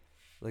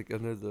 Like,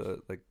 under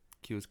the, like,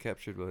 he was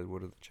captured by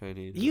one of the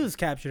Chinese. He was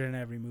captured in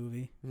every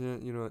movie. Yeah,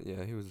 you know what?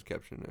 Yeah, he was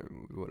captured in every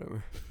movie,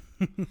 whatever.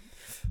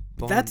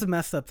 That's a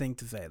messed up thing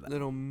to say, though.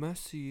 Little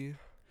messy.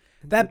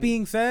 That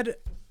being said,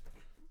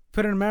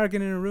 put an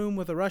American in a room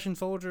with a Russian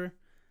soldier,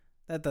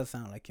 that does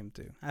sound like him,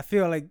 too. I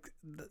feel like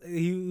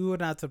he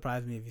would not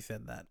surprise me if he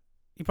said that.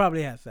 He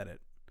probably has said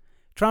it.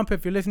 Trump,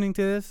 if you're listening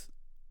to this,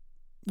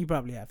 you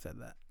probably have said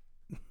that.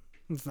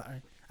 I'm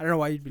sorry. I don't know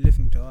why you'd be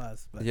listening to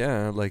us. But.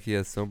 Yeah, like he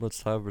has so much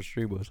time for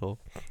stream whistle.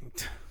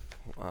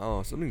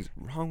 Wow, something's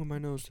wrong with my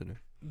nose today.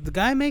 The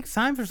guy makes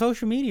time for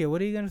social media.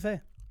 What are you going to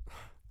say?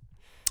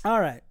 All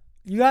right.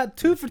 You got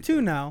 2 for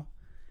 2 now.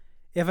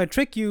 If I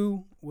trick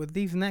you with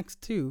these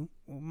next 2,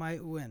 we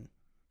might win.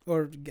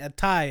 Or a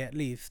tie, at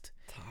least.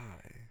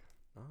 Tie?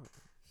 Oh.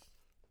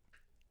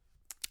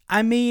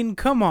 I mean,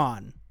 come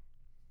on.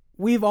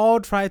 We've all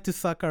tried to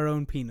suck our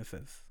own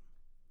penises.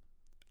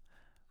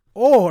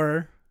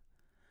 Or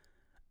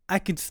I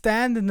could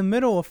stand in the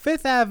middle of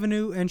 5th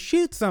Avenue and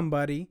shoot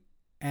somebody,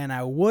 and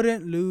I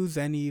wouldn't lose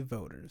any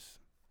voters.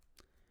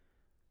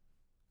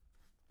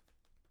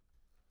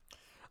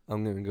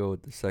 I'm going to go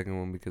with the second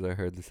one because I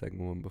heard the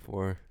second one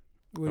before.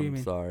 What do you mean?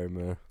 I'm sorry,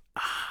 man.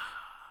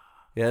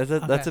 Yeah,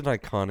 that's an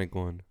iconic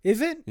one.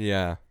 Is it?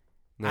 Yeah.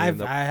 I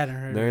hadn't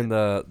heard they're of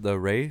it. in the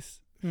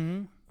race.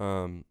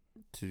 Mm-hmm.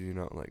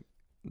 To, like,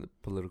 the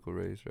political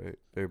race, right?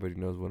 Everybody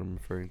knows what I'm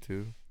referring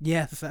to.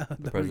 Yes.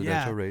 The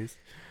presidential race.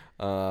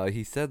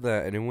 He said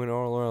that, and it went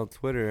all around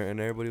Twitter, and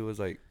everybody was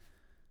like,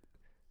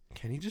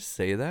 can he just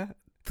say that?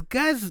 The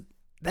guy's...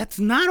 That's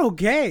not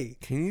okay.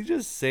 Can you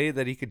just say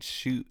that he could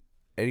shoot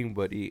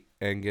anybody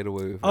and get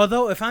away with it?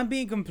 Although, if I'm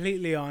being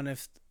completely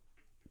honest,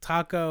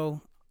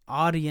 Taco,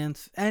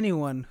 audience,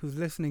 anyone who's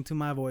listening to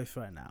my voice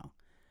right now,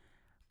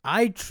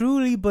 I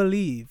truly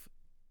believe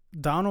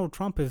Donald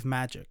Trump is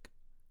magic.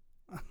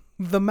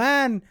 The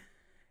man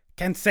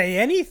can say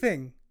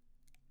anything,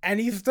 and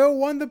he still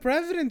won the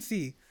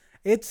presidency.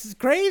 It's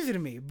crazy to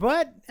me.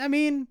 But, I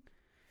mean,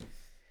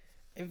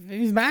 if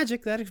he's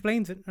magic, that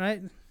explains it,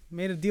 right?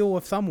 Made a deal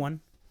with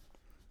someone.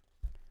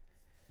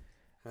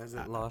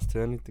 Hasn't lost to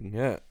anything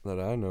yet that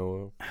I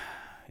know of.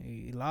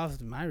 He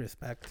lost my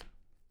respect.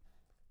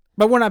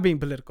 But we're not being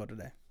political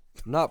today.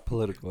 Not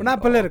political. We're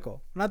not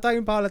political. We're not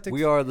talking politics.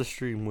 We are the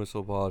Stream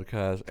Whistle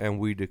Podcast, and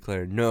we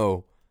declare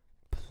no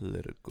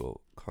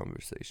political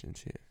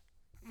conversations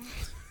here.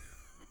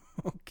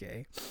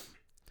 Okay.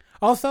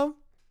 Also,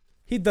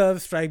 he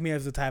does strike me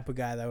as the type of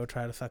guy that would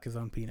try to suck his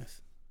own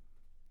penis.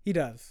 He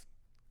does.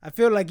 I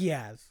feel like he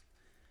has.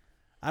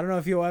 I don't know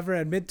if he'll ever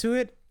admit to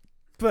it,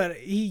 but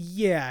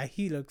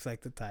he looks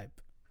like the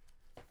type.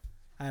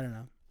 I don't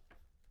know.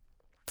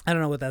 I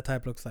don't know what that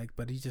type looks like,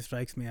 but he just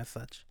strikes me as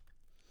such.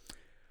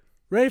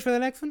 Ready for the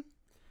next one?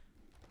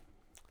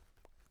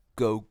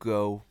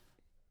 Go.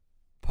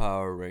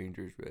 Power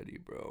Rangers ready,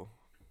 bro.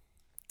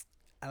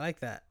 I like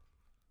that.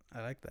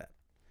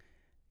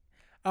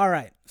 All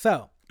right.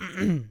 So,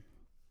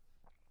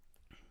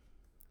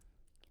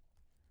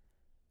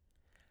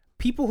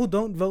 people who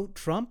don't vote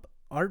Trump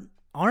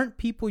aren't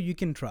people you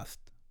can trust.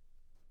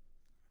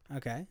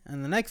 Okay.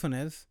 And the next one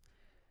is,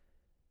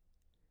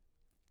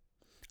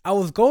 I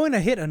was going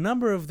to hit a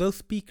number of those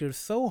speakers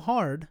so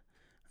hard,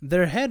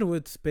 their head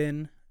would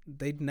spin,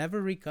 they'd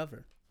never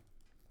recover.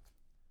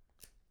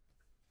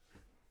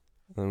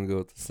 Let me go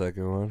with the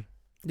second one.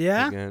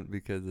 Yeah? Again,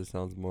 because it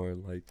sounds more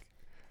like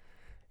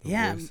the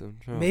Yeah, voice of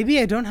Trump. maybe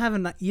I don't have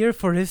an ear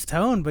for his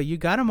tone, but you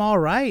got him all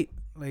right.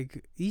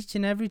 Like, each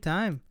and every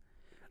time.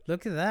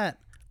 Look at that.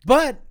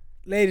 But,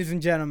 ladies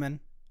and gentlemen,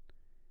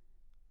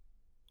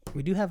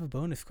 we do have a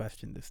bonus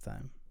question this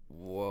time.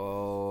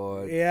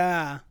 Whoa.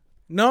 Yeah.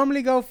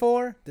 Normally go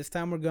 4. This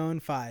time we're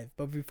going 5.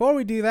 But before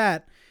we do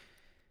that,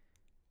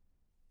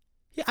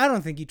 yeah, I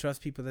don't think he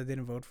trusts people that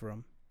didn't vote for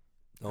him.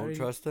 Don't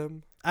trust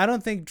him? I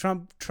don't think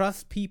Trump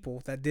trusts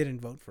people that didn't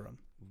vote for him.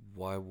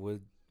 Why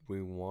would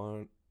we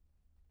want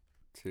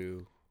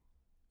to?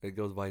 It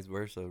goes vice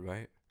versa,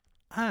 right?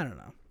 I don't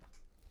know.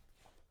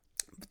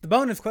 But the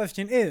bonus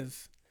question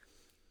is,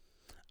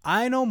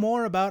 I know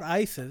more about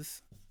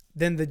ISIS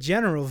than the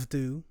generals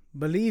do.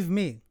 Believe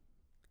me.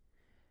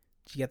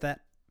 Did you get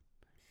that?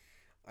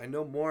 I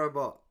know more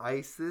about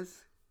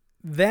ISIS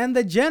Than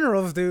the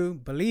generals do.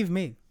 Believe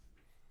me.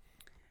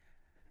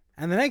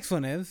 And the next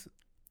one is,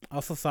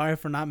 also sorry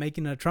for not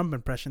making a Trump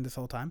impression this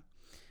whole time.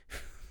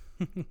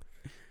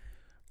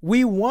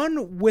 We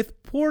won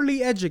with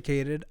poorly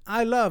educated.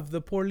 I love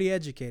the poorly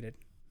educated.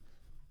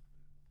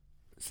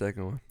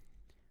 Second one.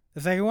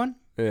 The second one?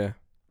 Yeah.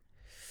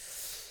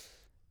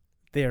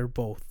 They're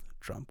both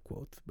Trump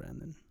quotes,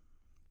 Brandon.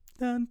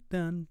 Dun,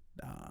 dun,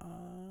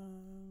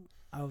 dun.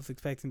 I was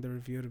expecting the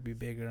review to be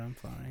bigger. I'm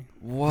sorry.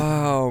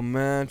 Wow,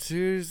 man.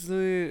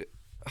 Seriously?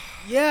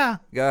 Yeah.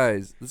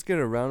 Guys, let's get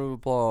a round of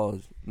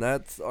applause.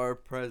 That's our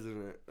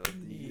president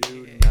of the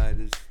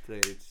United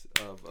States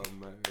of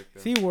America.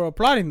 See, we're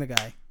applauding the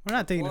guy. We're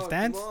not taking a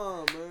stance. Come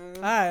on, man.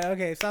 All right,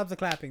 okay. Stop the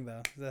clapping,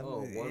 though.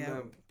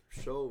 One-man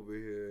show over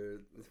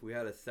here. If we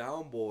had a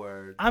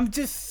soundboard, I'm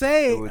just it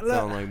saying. would Look,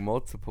 sound like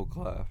multiple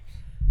claps.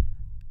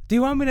 do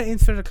you want me to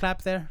insert a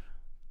clap there?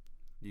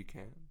 You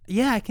can.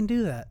 Yeah, I can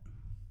do that.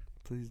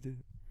 Please do.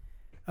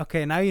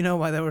 Okay, now you know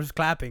why there was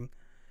clapping.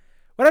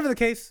 Whatever the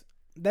case,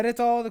 that is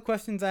all the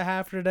questions I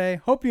have for today.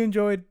 Hope you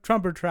enjoyed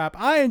Trump or Trap.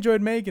 I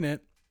enjoyed making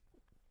it.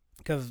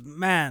 Because,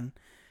 man,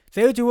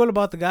 say what you will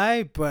about the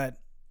guy, but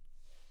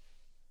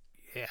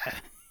yeah,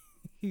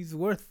 he's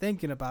worth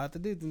thinking about. The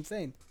dude's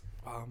insane.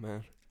 Oh,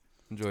 man.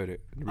 Enjoyed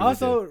it. Really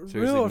Also, did.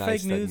 Seriously, real or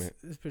nice fake news segment.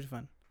 is pretty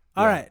fun.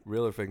 Yeah, All right.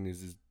 Real or fake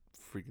news is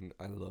freaking,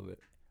 I love it.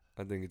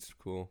 I think it's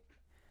cool.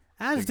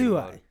 As Thinking do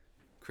about I. it.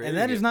 And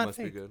that Creating is it not must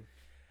be fake. good.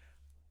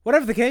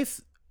 Whatever the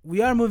case,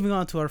 we are moving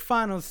on to our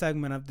final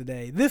segment of the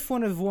day. This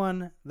one is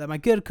one that my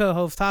good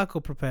co-host Taco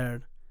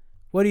prepared.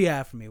 What do you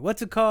have for me?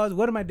 What's it called?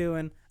 What am I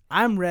doing?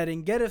 I'm ready.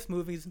 Get us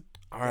movies.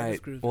 All right.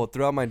 Well,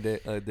 throughout my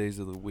days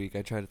of the week,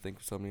 I try to think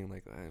of something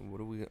like,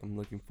 I'm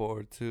looking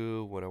forward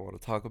to, what I want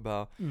to talk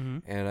about.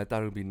 Mm-hmm. And I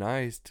thought it would be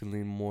nice to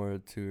lean more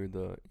to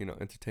the,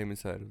 entertainment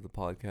side of the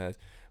podcast,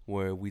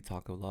 where we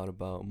talk a lot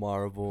about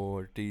Marvel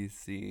or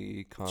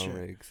DC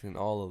comics and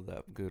all of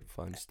that good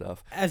fun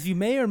stuff. As you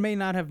may or may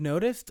not have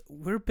noticed,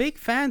 we're big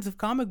fans of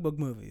comic book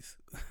movies.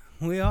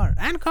 We are.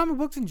 And comic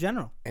books in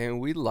general.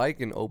 And we like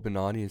an open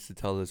audience to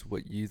tell us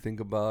what you think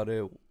about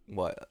it,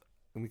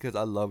 because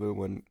I love it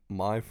when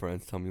my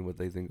friends tell me what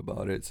they think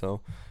about it.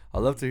 So I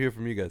love to hear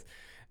from you guys.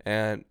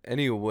 And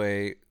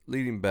anyway,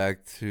 leading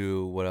back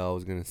to what I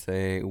was going to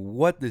say,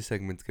 what this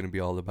segment's going to be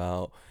all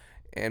about.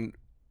 And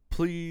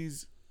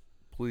please,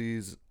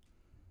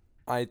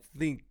 I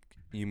think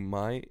you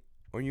might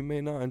or you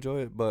may not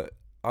enjoy it, but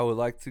I would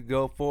like to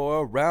go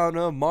for a round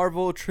of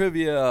Marvel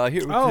trivia.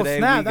 Here today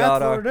snap, we that's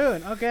got what we're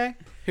doing. Okay.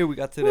 Here we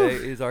got today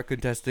is our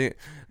contestant,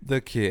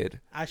 the Kid.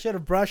 I should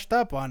have brushed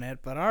up on it,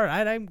 but all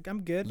right, I'm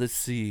good. Let's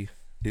see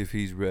if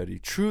he's ready.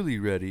 Truly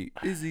ready.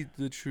 Is he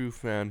the true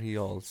fan he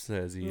all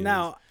says he is?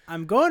 Now,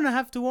 I'm going to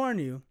have to warn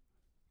you.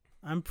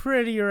 I'm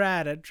pretty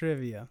rad at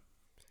trivia.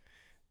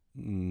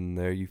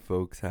 There you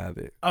folks have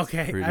it.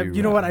 Okay, Pretty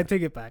you know what? I rad.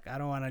 take it back. I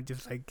don't want to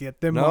just like get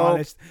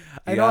demolished.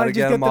 I You don't want gotta to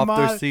just get them off their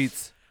demolished.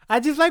 seats. I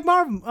just like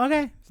Marvel.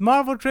 Okay, it's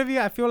Marvel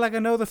trivia. I feel like I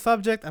know the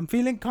subject. I'm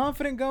feeling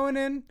confident going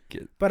in,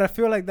 but I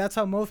feel like that's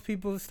how most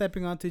people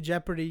stepping onto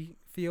Jeopardy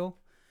feel.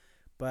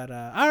 But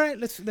all right,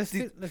 let's do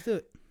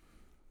it.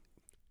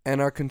 And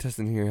our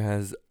contestant here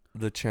has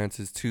the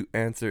chances to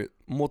answer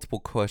multiple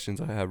questions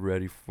I have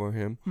ready for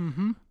him.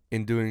 Mm-hmm.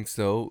 In doing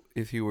so,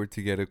 if he were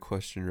to get a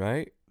question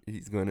right,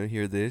 he's going to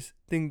hear this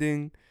ding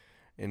ding.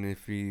 And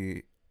if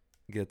he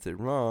gets it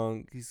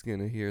wrong, he's going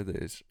to hear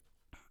this.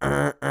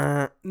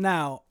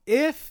 Now,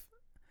 if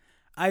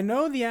I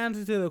know the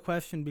answer to the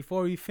question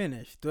before we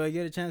finish, do I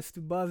get a chance to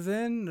buzz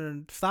in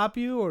or stop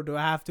you, or do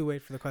I have to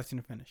wait for the question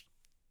to finish?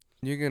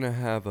 You're going to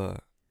have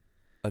a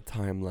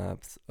time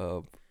lapse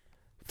of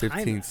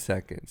 15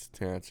 seconds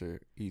to answer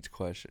each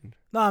question.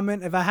 No, I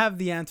mean, if I have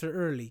the answer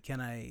early,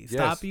 can I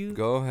stop you?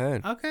 Go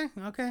ahead.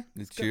 Okay.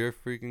 It's your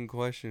freaking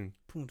question.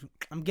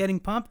 I'm getting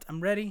pumped. I'm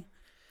ready.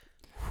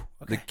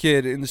 Okay. The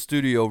kid in the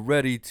studio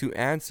ready to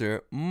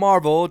answer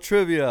Marvel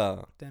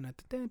trivia. Dun.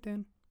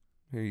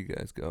 Here you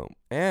guys go.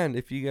 And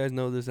if you guys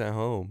know this at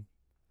home,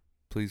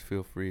 please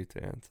feel free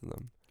to answer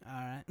them. All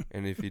right.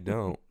 And if you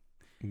don't,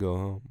 go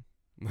home.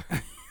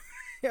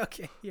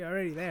 Okay, you're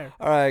already there.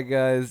 All right,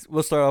 guys.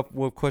 We'll start off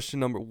with question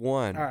number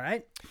 1. All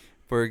right.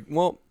 I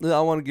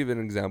want to give an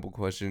example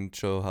question,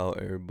 show how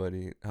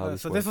everybody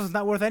this So works. this was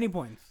not worth any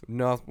points.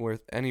 Not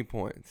worth any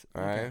points.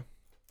 All Okay. right.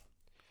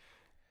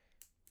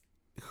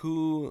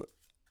 Who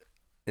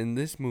in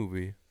this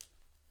movie?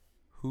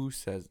 Who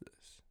says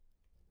this?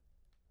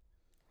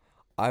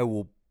 I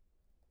will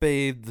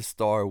bathe the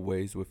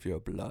starways with your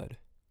blood.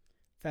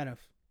 Thanos.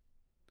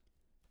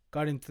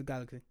 Guardians of the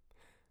Galaxy.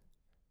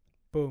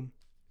 Boom.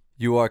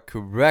 You are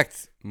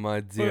correct,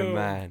 my dear Boom.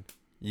 man.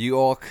 You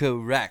are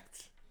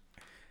correct.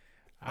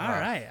 All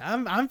right.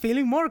 I'm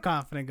feeling more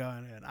confident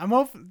going in. I'm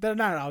hoping they're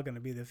not all gonna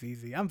be this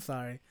easy. I'm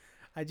sorry.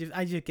 I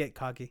just get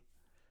cocky.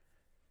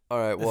 All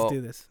right, Let's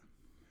do this.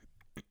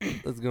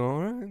 let's go.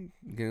 All right,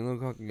 getting a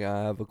little cocky.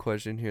 I have a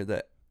question here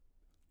that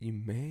you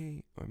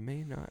may or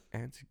may not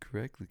answer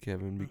correctly,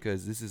 Kevin,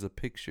 because this is a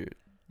picture.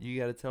 You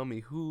got to tell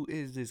me, who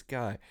is this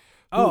guy?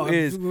 Who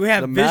is we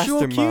have the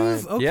visual mastermind?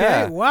 cues? Okay,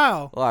 Yeah.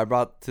 wow. Well, I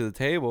brought to the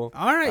table.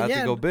 All right, I have yeah.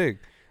 to go big.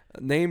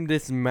 Name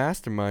this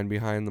mastermind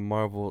behind the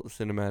Marvel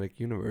Cinematic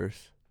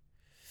Universe.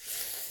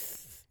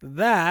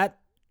 That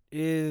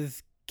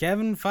is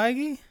Kevin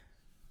Feige.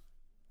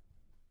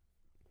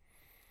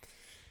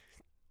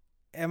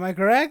 Am I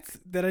correct?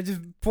 Did I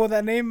just pull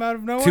that name out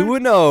of nowhere?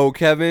 2-0,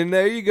 Kevin.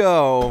 There you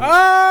go.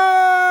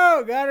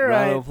 Oh, got it Round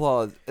right. of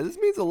applause. This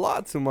means a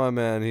lot to my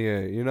man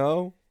here, you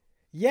know?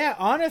 Yeah,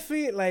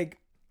 honestly, like,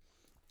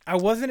 I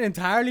wasn't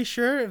entirely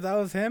sure if that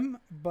was him,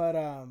 but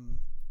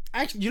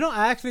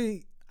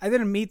actually, I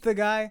didn't meet the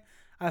guy.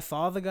 I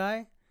saw the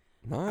guy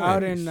Nice.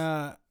 out in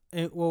I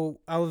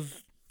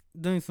was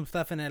doing some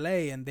stuff in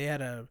LA, and they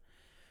had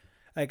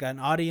an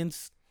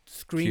audience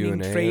screening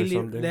Q&A or trailer.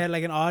 something? They had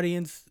like an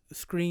audience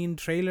screen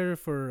trailer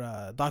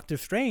for Doctor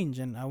Strange,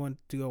 and I went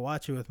to go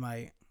watch it with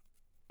my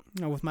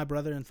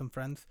brother and some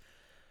friends.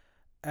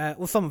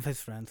 Some of his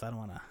friends. I don't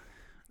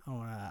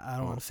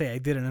want to say I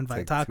didn't invite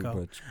Take Taco. too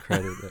much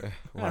credit there.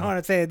 I don't want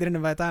to say I didn't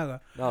invite Taco.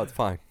 No, it's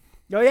fine.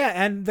 Oh yeah,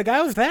 and the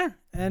guy was there,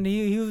 and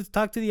he was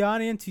talked to the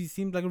audience. He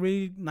seemed like a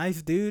really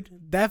nice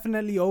dude.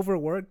 Definitely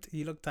overworked.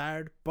 He looked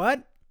tired,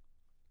 but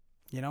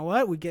you know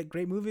what? We get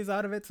great movies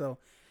out of it, so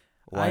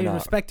Why not?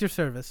 respect your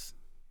service.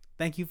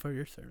 Thank you for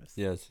your service.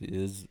 Yes, he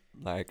is,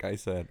 like I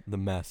said, the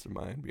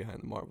mastermind behind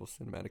the Marvel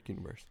Cinematic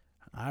Universe.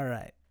 All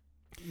right,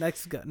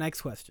 next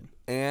question.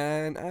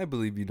 And I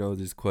believe you know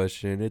this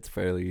question. It's a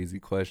fairly easy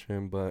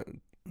question, but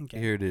Okay.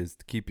 here it is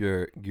to keep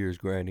your gears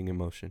grinding in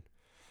motion.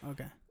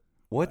 Okay.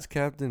 What's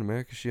Captain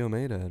America's shield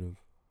made out of?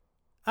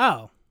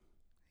 Oh,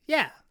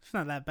 yeah, it's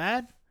not that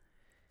bad.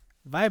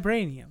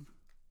 Vibranium.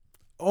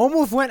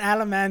 Almost went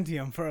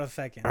adamantium for a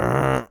second.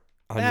 I'm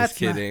That's just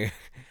kidding.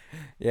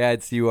 Yeah,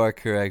 you are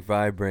correct.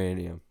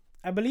 Vibranium.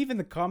 I believe in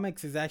the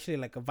comics is actually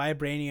like a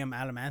vibranium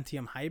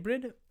adamantium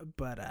hybrid,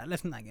 but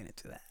let's not get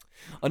into that.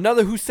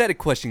 Another who said it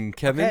question,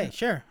 Kevin. Okay,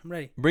 sure, I'm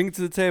ready. Bring it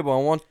to the table. I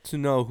want to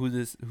know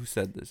who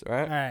said this, all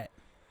right? All right.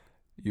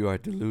 You are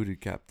deluded,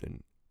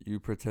 Captain. You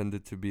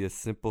pretended to be a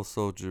simple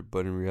soldier,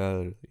 but in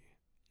reality,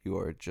 you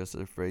are just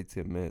afraid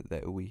to admit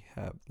that we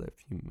have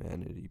left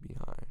humanity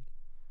behind.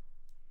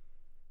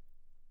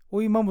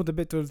 Well, you mumbled a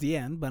bit towards the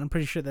end, but I'm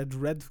pretty sure that's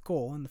Red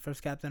Skull in the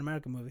first Captain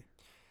America movie.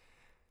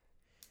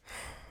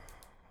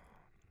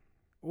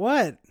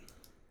 What?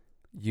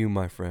 You,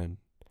 my friend,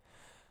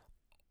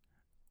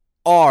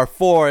 are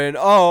 4-0.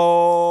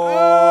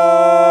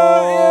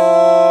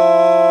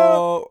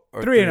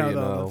 Or 3-0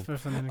 though. That's the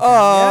first one didn't count.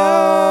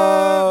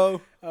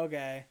 Oh! Yeah.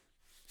 Okay.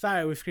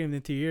 Sorry, we screamed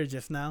into your ears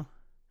just now.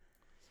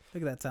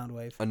 Look at that sound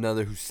wave.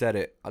 Another who said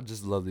it. I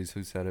just love these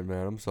who said it,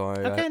 man. I'm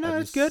sorry. Okay,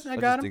 it's good. I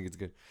got him. think it's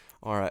good.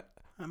 All right.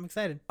 I'm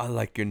excited. I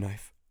like your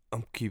knife.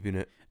 I'm keeping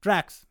it.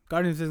 Drax,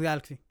 Guardians of the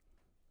Galaxy.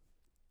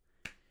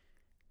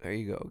 There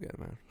you go again,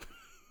 man.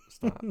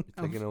 Stop. You're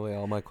taking away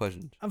all my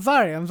questions. I'm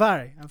sorry.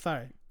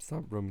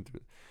 Stop roaming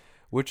through.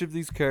 Which of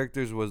these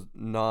characters was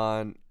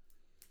not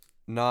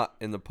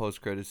in the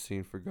post-credits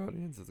scene for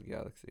Guardians of the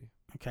Galaxy?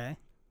 Okay.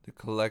 The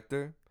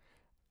Collector,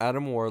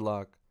 Adam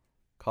Warlock,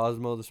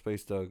 Cosmo the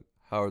Space Dog,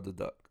 Howard the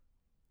Duck.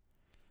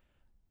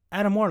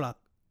 Adam Warlock.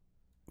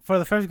 For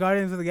the first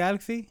Guardians of the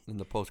Galaxy, In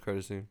the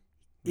post-credits scene.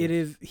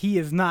 he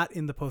is not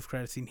in the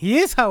post-credit scene. He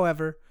is,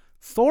 however,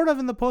 sort of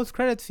in the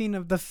post-credit scene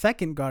of the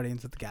second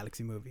Guardians of the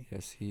Galaxy movie.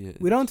 Yes, he is.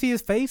 We don't see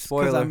his face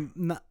because Spoiler. I'm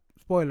not.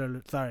 Spoiler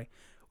alert. Sorry.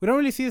 We don't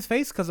really see his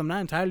face because I'm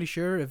not entirely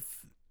sure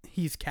if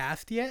he's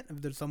cast yet.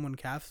 If there's someone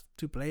cast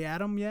to play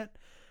Adam yet.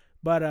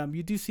 But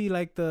you do see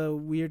like the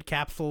weird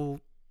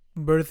capsule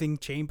birthing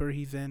chamber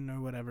he's in or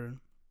whatever.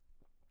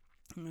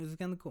 It's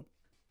kind of cool.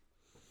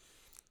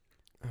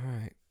 All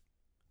right.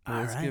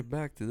 All Let's right. get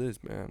back to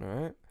this, man.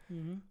 All right.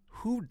 Mm-hmm.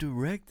 Who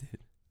directed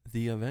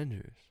the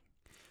Avengers?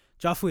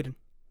 Joss Whedon.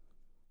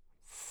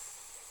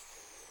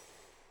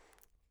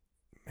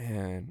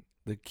 Man,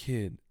 the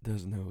kid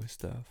does know his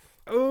stuff.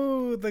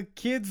 Oh, the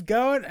kid's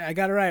going. I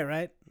got it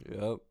right?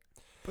 Yep.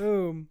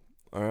 Boom.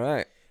 All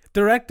right.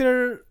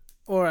 Director,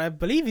 or I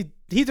believe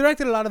he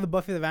directed a lot of the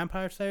Buffy the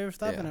Vampire Slayer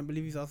stuff, Yeah. and I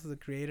believe he's also the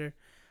creator.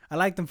 I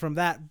liked him from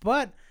that.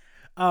 But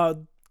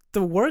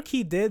the work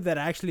he did that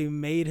actually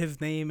made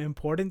his name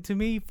important to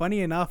me,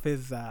 funny enough,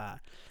 is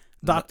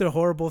Dr.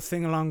 Horrible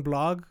Sing-Along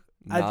blog.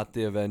 Not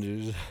the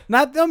Avengers.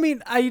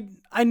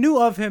 I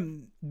knew of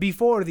him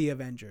before the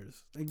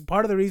Avengers. Like,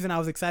 part of the reason I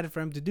was excited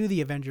for him to do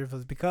the Avengers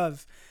was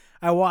because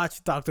I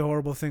watched Dr.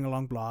 Horrible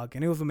Sing-Along blog,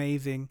 and it was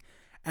amazing.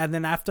 And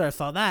then after I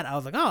saw that, I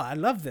was like, oh, I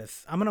love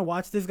this. I'm going to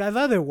watch this guy's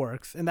other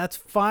works. And that's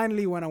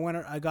finally when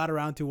I got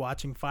around to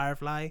watching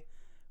Firefly,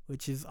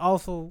 which is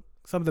also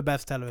some of the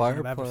best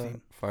television I've ever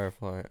seen.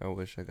 Firefly, I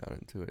wish I got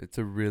into it. It's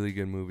a really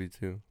good movie,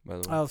 too, by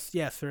the way. Oh,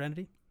 yeah,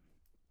 Serenity.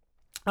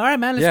 All right,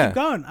 man, let's keep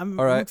going. I'm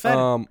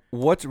excited.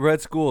 What's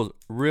Red Skull's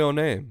real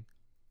name?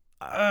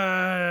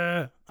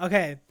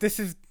 Okay, this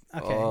is...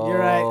 Okay, Oh, you're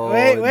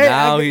right. Wait.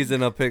 Now he's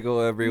in a pickle,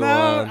 everyone.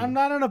 No, I'm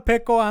not in a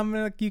pickle. I'm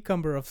in a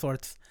cucumber of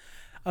sorts.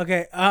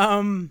 Okay,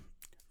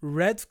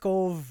 Red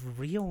Skull's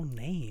real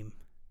name.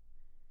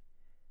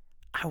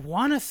 I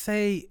want to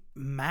say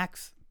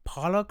Max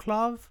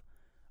Polaklov,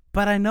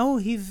 but I know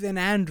he's an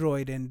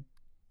android and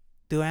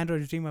Do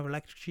Androids Dream of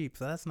Electric Sheep,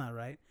 so that's not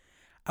right.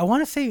 I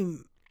want to say,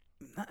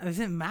 is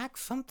it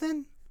Max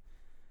something?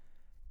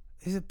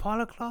 Is it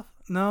Polaklov?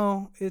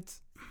 No,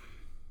 it's...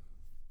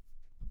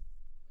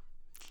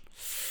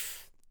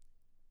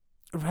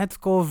 Red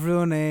Skull's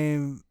real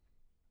name...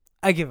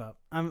 I give up.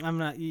 I'm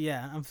not...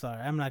 Yeah, I'm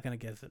sorry. I'm not going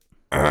to guess it.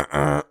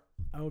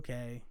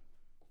 Okay.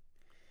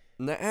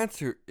 The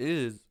answer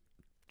is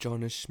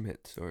Jonas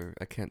Schmidt, or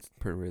I can't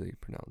really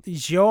pronounce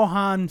it.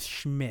 Johann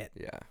Schmidt.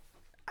 Yeah.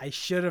 I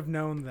should have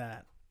known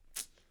that.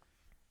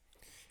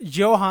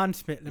 Johann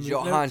Schmidt.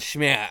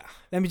 Schmidt.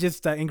 Let me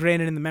just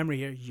ingrain it in the memory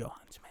here. Johann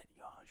Schmidt.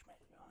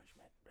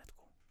 Red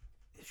Skull.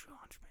 It's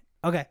Johann Schmidt.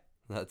 Okay.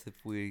 That's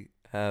if we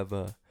have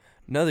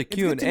another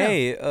good to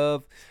Q&A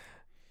of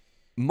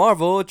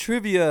Marvel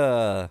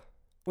trivia.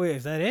 Wait,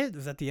 is that it?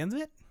 Is that the end of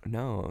it?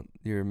 No,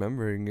 you're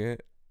remembering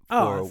it.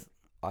 Oh.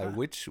 I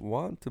which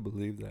want to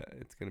believe that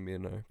it's going to be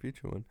another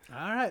future one.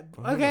 All right.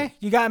 Oh, Okay.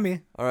 You got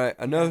me. All right.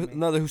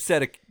 Another Who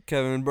Said It,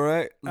 Kevin. All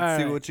right. Let's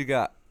see right. what you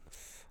got.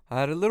 I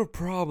had a little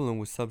problem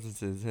with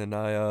substances, and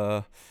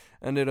I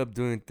ended up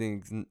doing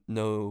things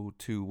no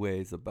two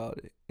ways about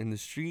it. In the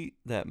street,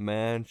 that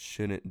man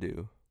shouldn't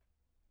do.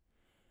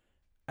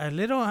 I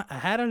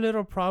had a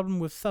little problem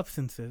with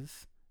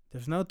substances.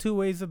 There's no two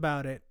ways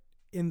about it.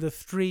 In the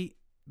street,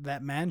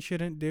 that man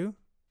shouldn't do.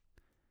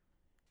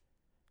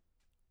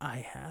 I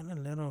had a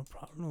little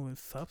problem with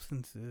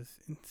substances.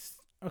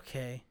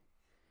 Okay.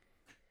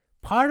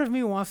 Part of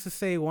me wants to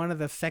say one of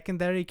the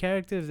secondary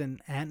characters in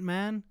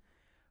Ant-Man,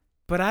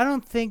 but I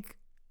don't think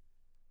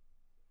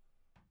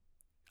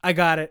I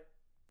got it.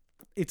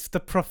 It's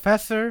the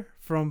professor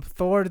from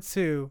Thor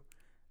 2,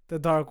 The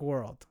Dark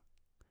World.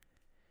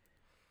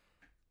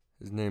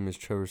 His name is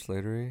Trevor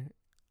Slattery,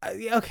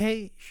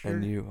 Okay, sure.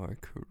 and you are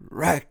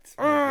correct.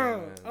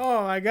 Oh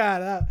my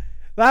god,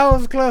 that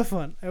was a close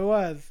one. It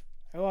was.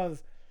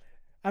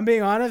 I'm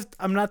being honest,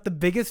 I'm not the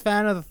biggest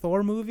fan of the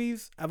Thor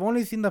movies. I've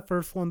only seen the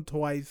first one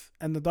twice,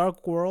 and The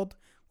Dark World,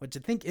 which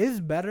I think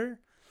is better,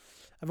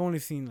 I've only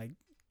seen like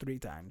 3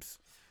 times.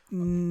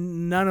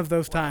 None of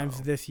those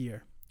times this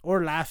year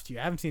or last year.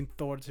 I haven't seen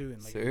Thor 2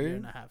 in like a year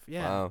and a half.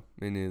 Yeah. Wow,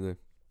 me neither.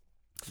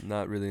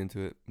 Not really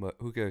into it, but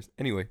who cares?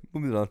 Anyway,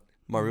 moving on.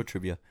 Mario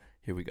trivia.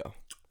 Here we go.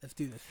 Let's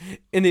do this.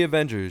 In the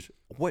Avengers,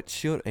 what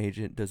SHIELD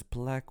agent does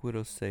Black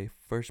Widow say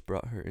first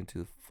brought her into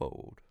the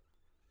fold?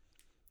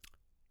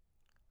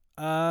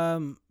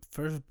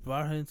 First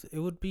Barnes, it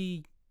would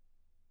be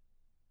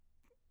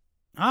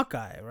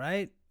Hawkeye,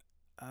 right?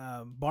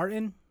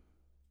 Barton.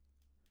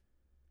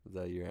 Is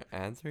that your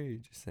answer? Or are you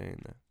just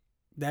saying that?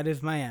 That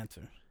is my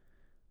answer.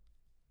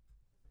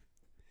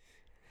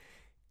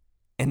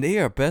 And they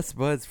are best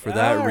buds for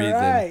that reason.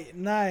 All right,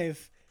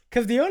 nice.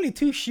 Because the only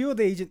two Shield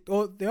agents,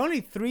 or the only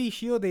three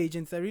Shield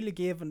agents that really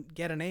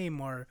get a name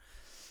are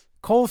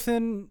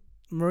Coulson,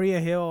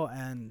 Maria Hill,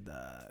 and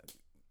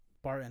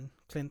Barton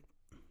Clint.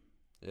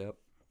 Yep.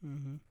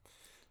 Mm-hmm.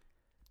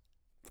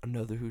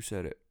 Another who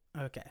said it.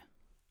 Okay.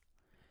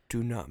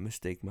 Do not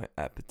mistake my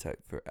appetite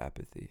for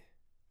apathy.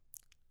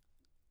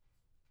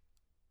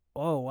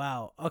 Oh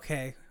wow.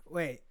 Okay.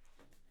 Wait.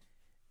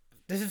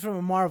 This is from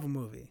a Marvel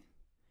movie.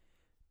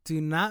 Do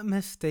not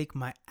mistake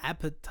my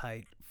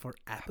appetite for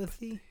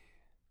apathy.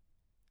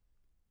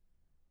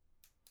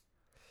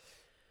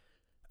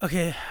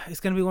 Okay,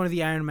 it's gonna be one of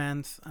the Iron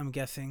Mans, I'm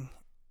guessing.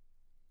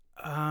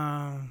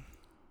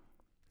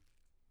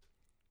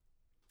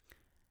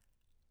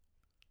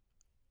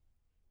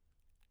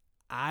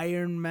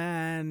 Iron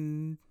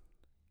Man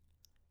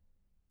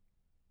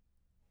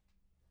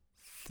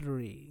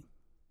 3.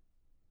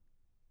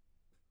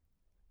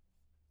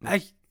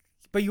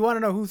 But you want to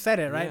know who said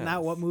it, right? Yes.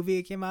 Not what movie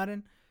it came out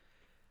in.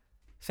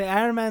 Say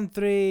Iron Man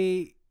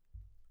 3,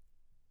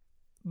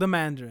 The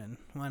Mandarin.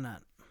 Why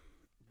not?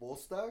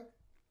 Volstagg?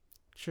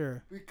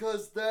 Sure.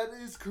 Because that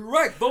is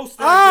correct. Volstagg.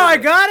 Oh, I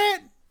got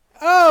it.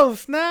 Oh,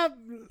 snap.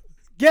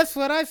 Guess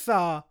what I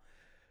saw?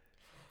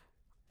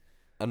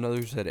 Another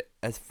who said it.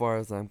 As far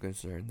as I'm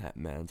concerned, that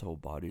man's whole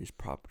body is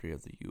property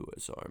of the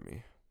U.S.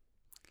 Army.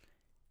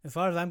 As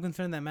far as I'm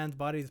concerned, that man's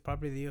body is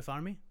property of the U.S.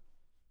 Army.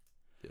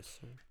 Yes,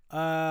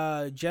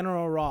 sir.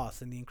 General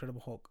Ross in The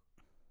Incredible Hulk.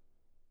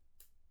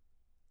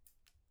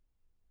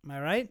 Am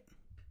I right?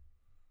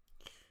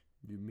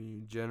 You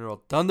mean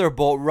General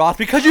Thunderbolt Ross?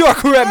 Because you are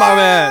correct, my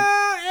man.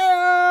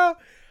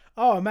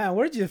 Oh man,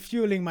 we're just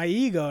fueling my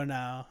ego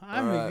now.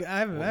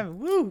 Alright.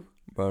 Woo.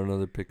 Brought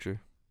another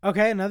picture.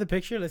 Okay, another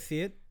picture. Let's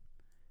see it.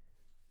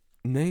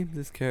 Name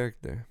this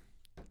character.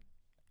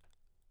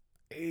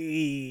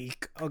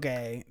 Eek.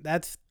 Okay,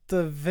 that's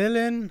the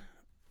villain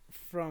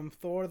from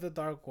Thor: The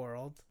Dark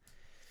World.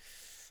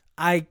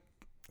 The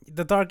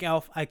Dark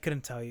Elf. I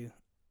couldn't tell you.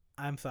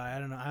 I'm sorry. I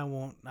don't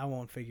know. I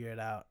won't figure it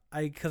out.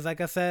 Because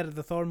like I said,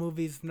 the Thor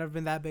movies never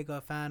been that big of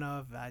a fan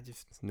of.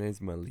 His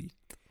name's Malik.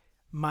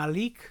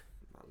 Malik.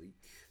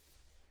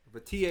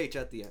 With TH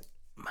at the end.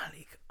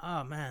 Malik.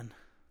 Oh man.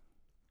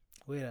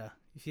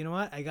 You know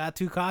what? I got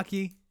too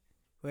cocky.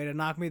 Way to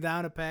knock me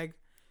down a peg.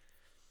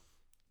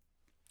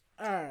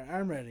 Alright,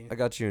 I'm ready. I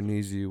got you an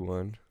easy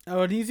one.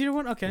 Oh, an easier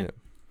one? Okay. Yeah.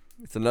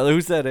 It's another who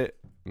said it.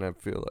 And I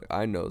feel like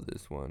I know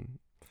this one.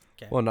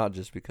 Okay. Well, not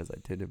just because I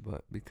did it,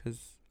 but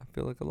because I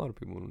feel like a lot of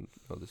people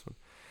know this one.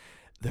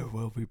 There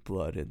will be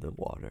blood in the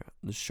water.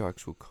 The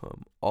sharks will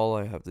come. All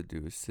I have to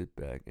do is sit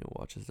back and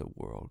watch as the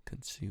world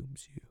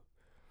consumes you.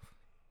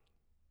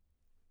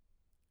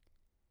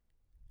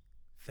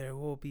 There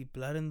will be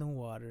blood in the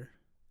water.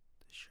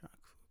 The sharks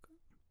will come.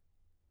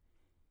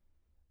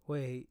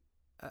 Wait.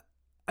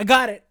 I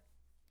got it.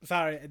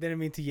 Sorry, I didn't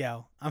mean to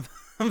yell.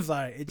 I'm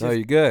sorry. No,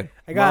 you're good.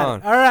 I got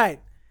it. All right.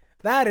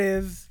 That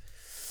is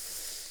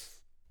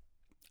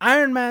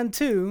Iron Man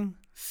 2,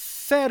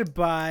 said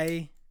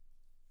by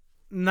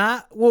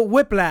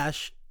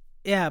Whiplash.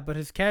 Yeah, but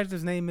his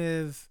character's name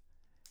is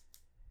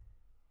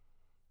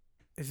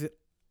it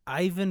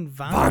Ivan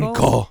Vanko?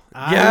 Vanko.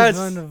 Yes.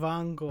 Ivan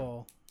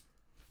Vanko.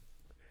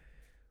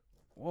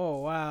 Whoa,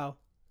 wow.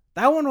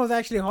 That one was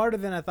actually harder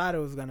than I thought it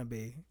was going to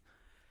be.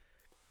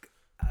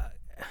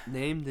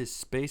 Name this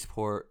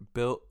spaceport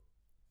built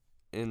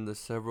in the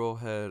several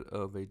head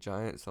of a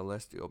giant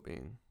celestial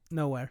being.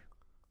 Nowhere.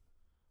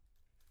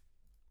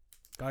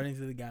 Guardians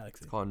of the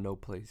Galaxy. It's called No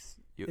Place.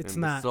 It's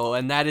not. So,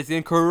 and that is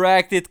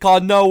incorrect. It's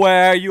called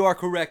Nowhere. You are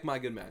correct, my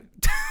good man.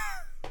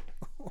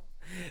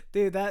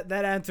 Dude, that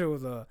answer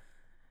was a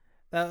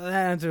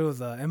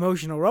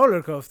emotional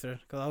roller coaster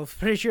because I was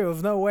pretty sure it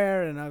was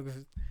Nowhere and I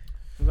was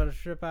about to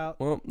strip out.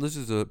 Well, this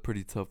is a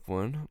pretty tough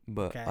one,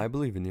 but Okay. I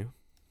believe in you.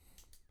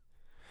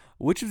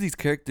 Which of these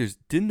characters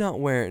did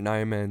not wear an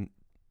Iron Man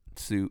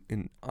suit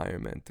in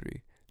Iron Man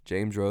 3?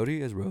 James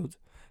Rhodey as Rhodes,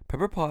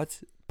 Pepper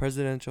Potts,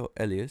 Presidential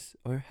Elias,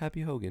 or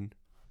Happy Hogan?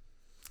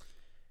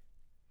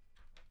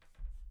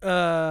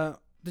 Did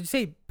you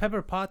say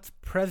Pepper Potts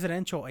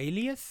Presidential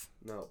Alias?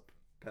 No,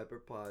 Pepper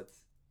Potts,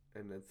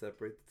 and then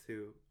separate the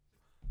two.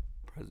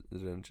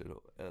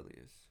 Presidential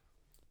Elias.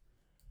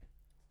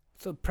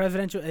 So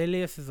Presidential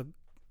Alias is a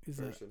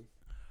Person.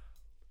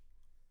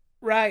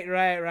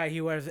 Right. He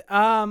wears it.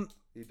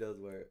 He does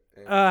wear it.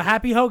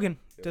 Happy Hogan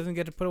Yep. doesn't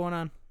get to put one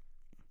on.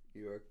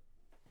 You are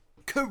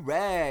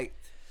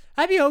correct.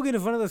 Happy Hogan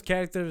is one of those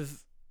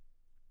characters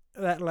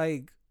that,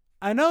 like,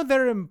 I know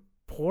they're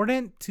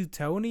important to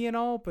Tony and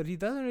all, but he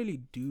doesn't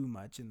really do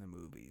much in the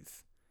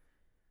movies.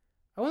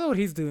 I wonder what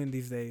he's doing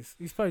these days.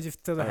 He's probably just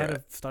still the head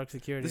of Stark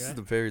Security, This right? is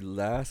the very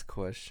last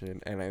question,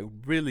 and I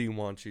really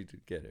want you to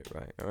get it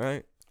right, all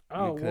right?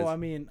 Oh, because well, I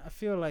mean, I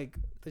feel like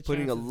the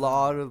Putting a chances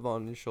lot are- of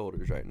on your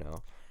shoulders right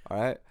now, all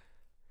right?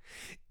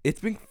 It's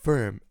been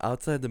confirmed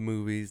outside the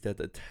movies that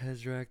the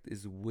Tesseract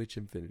is which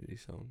Infinity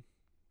Stone?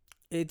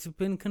 It's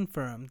been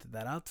confirmed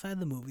that outside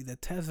the movie, the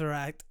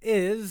Tesseract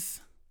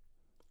is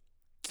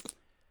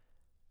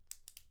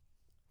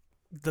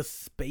the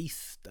Space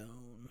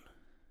Stone.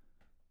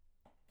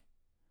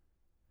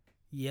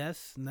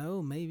 Yes,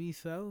 no, maybe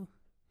so.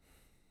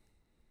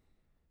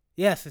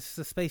 Yes, it's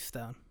the Space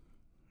Stone.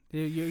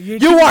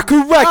 You are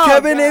correct, Oh,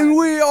 Kevin, God. and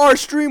we are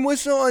Stream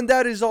Whistle, and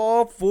that is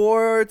all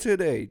for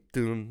today.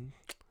 Dun,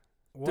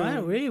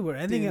 What? Really? We're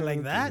ending it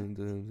like that? dun,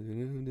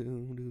 dun,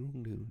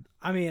 dun.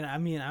 I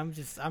mean, I'm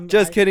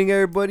Just kidding,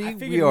 everybody. I We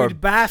figured are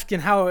we'd bask in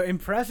how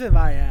impressive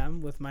I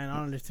am with my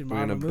knowledge to we're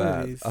Marvel gonna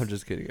bath. movies. I'm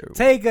just kidding, everybody.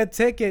 Take a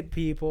ticket,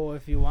 people,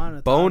 if you want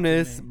to.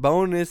 Bonus.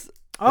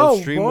 Oh,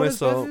 Stream bonus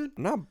Whistle. question?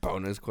 Not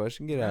bonus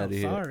question. Get out of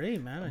here. Sorry,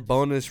 man. I just-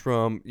 Bonus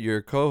from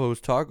your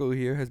co-host Taco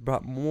here has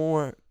brought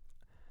more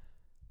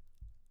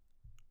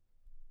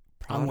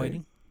I'm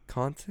waiting.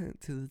 content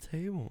to the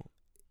table.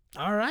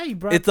 All right, you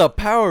brought. It's a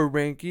power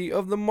ranking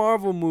of the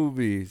Marvel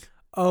movies.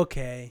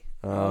 Okay.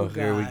 Oh,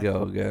 here we God.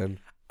 go again.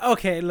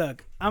 Okay,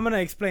 look, I'm gonna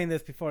explain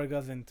this before it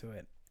goes into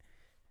it.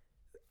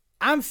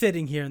 I'm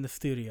sitting here in the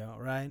studio,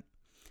 right?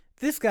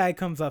 This guy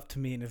comes up to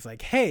me and is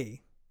like,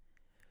 "Hey,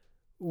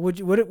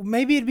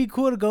 maybe it'd be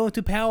cool to go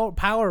into power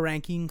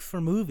rankings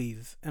for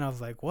movies?" And I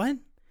was like, "What?"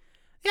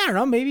 Yeah, I don't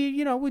know.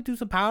 Maybe we do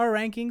some power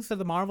rankings of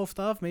the Marvel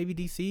stuff, maybe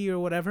DC or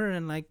whatever,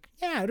 and like,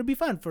 yeah, it'll be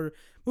fun for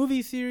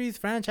movie series,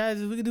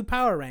 franchises. We could do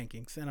power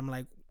rankings, and I'm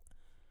like,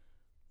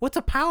 "What's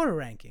a power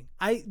ranking?"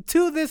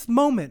 To this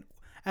moment,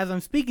 as I'm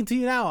speaking to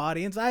you now,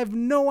 audience, I have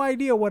no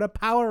idea what a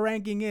power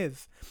ranking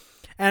is.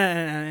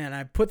 And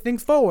I put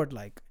things forward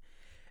like,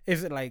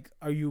 is it like,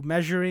 are you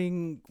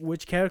measuring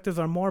which characters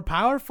are more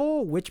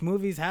powerful? Which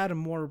movies had a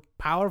more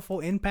powerful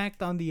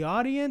impact on the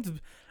audience?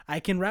 I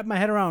can wrap my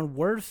head around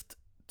worst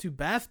to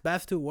best,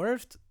 best to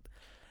worst.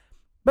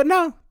 But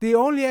no, the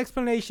only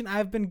explanation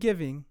I've been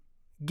given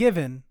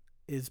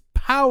is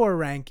power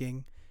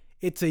ranking.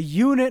 It's a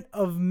unit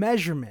of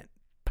measurement.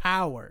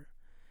 Power.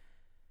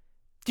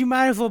 You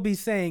might as well be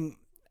saying,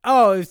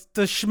 oh, it's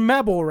the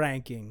Schmebel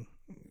ranking.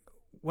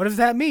 What does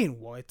that mean?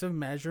 Well, it's a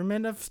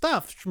measurement of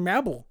stuff.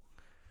 Schmebel.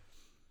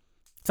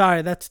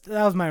 Sorry, that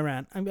was my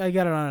rant. I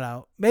gotta run it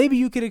out. Maybe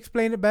you could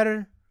explain it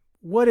better.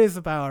 What is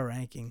a power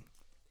ranking?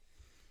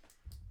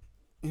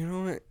 You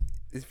know what?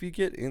 If you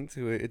get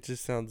into it, it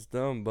just sounds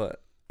dumb,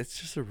 but it's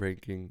just a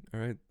ranking, all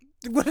right?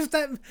 What is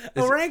that?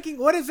 A ranking?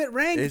 What is it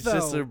ranked, It's though?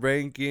 just a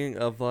ranking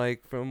of,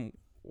 like, from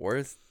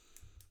worst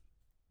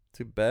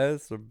to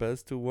best or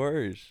best to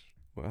worst.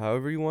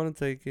 However you want to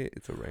take it,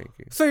 it's a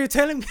ranking. So you're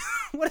telling me,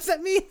 what does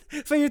that mean?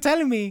 So you're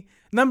telling me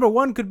number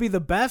one could be the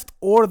best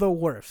or the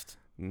worst?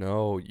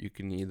 No, you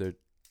can either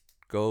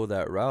go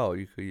that route.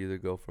 You could either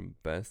go from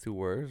best to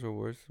worst or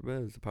worst to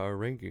best. It's a power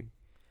ranking.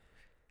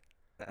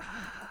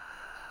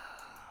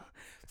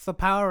 So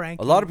power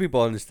ranking. A lot of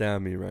people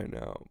understand me right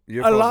now.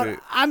 You're A lot.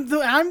 probably-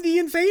 I'm the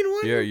insane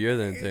one. You're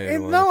the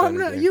insane one. No, if I'm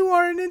not. anything. You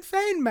are an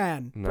insane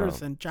man, No.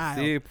 person, child.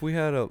 See, if we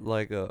had a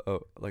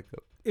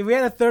If we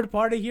had a third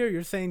party here,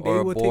 you're saying they or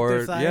a would take their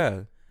board, side.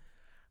 yeah.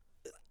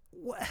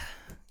 What?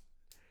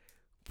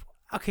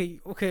 Okay.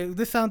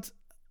 This sounds.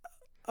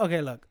 Okay,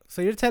 look.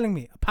 So you're telling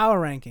me a power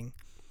ranking.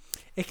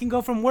 It can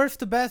go from worst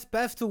to best,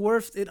 best to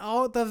worst. It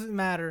all doesn't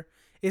matter.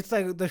 It's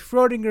like the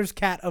Schrodinger's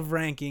cat of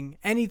ranking.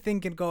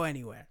 Anything can go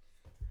anywhere.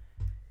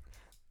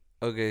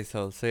 Okay,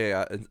 so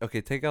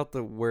take out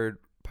the word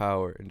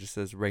power and just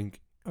says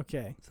rank.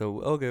 Okay. So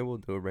we'll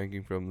do a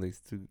ranking from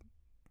least to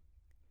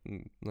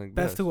like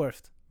Best to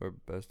worst. or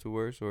best to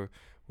worst or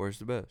worst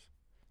to best.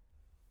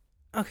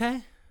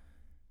 Okay.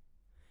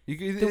 You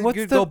Then could, what's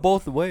you could the- go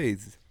both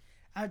ways.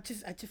 I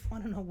just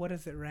want to know, what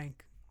does it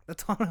rank?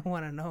 That's all I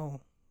want to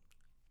know.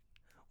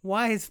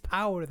 Why is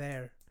power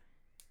there?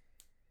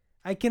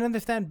 I can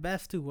understand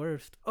best to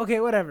worst. Okay,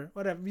 whatever.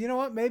 You know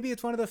what? Maybe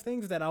it's one of those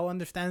things that I'll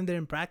understand it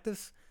in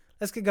practice.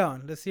 Let's get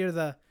going. Let's hear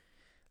the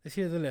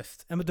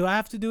list. Do I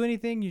have to do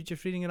anything? You're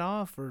just reading it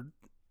off, or?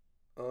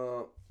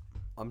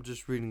 I'm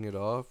just reading it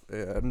off,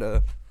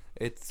 and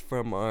it's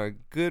from our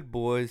good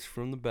boys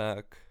from the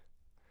back.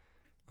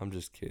 I'm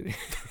just kidding.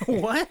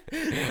 What?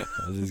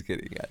 I'm just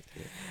kidding, guys.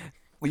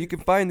 Well, you can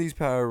find these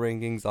power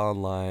rankings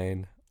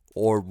online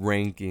or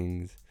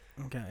rankings.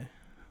 Okay.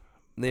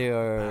 They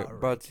are Power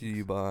brought to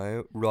you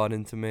by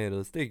Rotten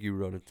Tomatoes. Thank you,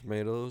 Rotten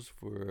Tomatoes,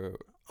 for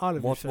All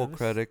of multiple your service.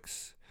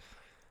 critics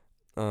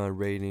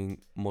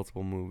rating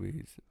multiple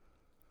movies.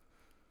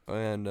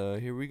 And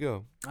here we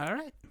go. All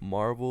right.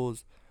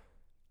 Marvel's.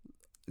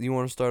 You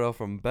want to start off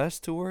from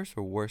best to worst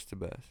or worst to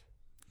best?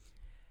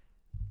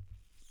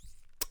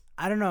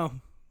 I don't know,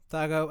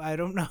 Tago. I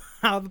don't know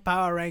how the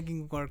power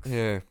ranking works.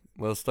 Here,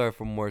 we'll start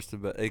from worst to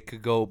best. It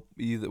could go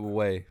either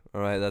way.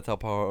 All right, that's how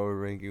power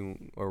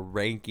ranking or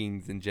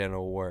rankings in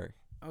general work.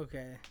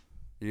 Okay.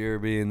 You're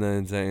being the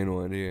insane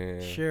one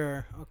here.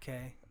 Sure.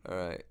 Okay. All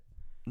right,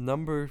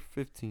 number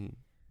 15.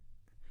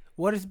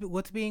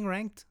 What's being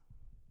ranked?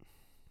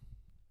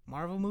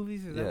 Marvel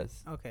movies? Is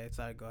Yes. That? Okay.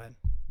 Sorry. Go ahead.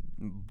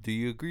 Do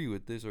you agree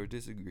with this or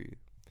disagree?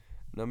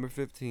 Number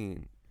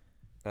 15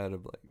 out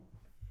of like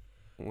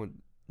what?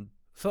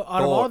 So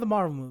out of all Thor. the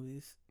Marvel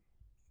movies,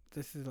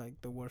 this is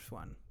like the worst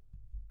one.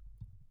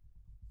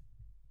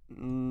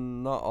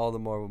 Not all the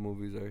Marvel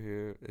movies are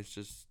here. It's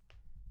just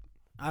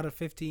Out of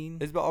 15.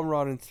 it's on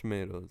Rotten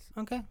Tomatoes.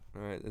 Okay.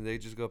 All right, and they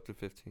just go up to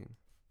 15.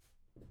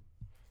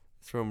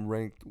 It's from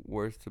ranked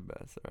worst to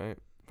best, right?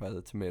 By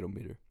the Tomato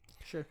Meter.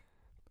 Sure.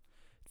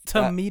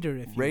 At Meter,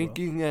 if you will.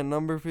 ranking at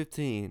number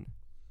 15,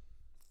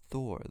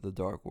 Thor: The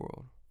Dark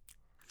World.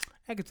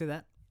 I could say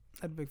that.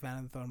 I'm a big fan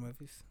of the Thor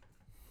movies.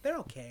 They're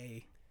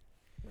okay.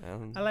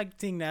 Um, I like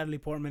seeing Natalie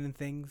Portman and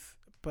things,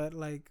 but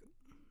like,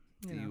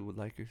 do you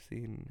like her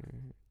seeing her?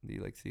 Do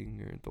you like seeing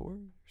her in Thor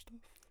stuff?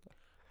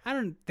 I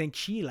don't think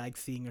she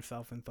likes seeing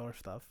herself in Thor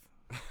stuff.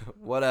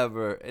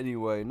 Whatever.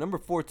 Anyway, number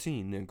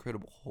 14, The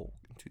Incredible Hulk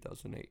in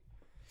 2008.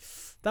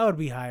 That would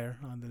be higher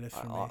on the list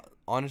for me.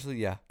 Honestly,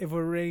 yeah. If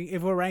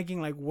we're ranking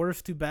like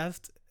worst to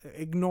best,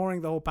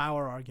 ignoring the whole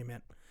power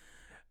argument,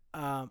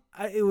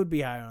 it would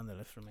be higher on the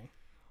list for me.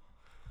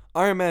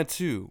 Iron Man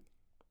 2,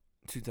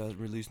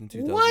 released in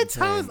 2010. What?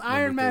 How is number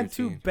Iron Man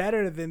 2 13.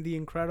 better than the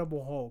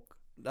Incredible Hulk?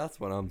 That's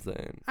what I'm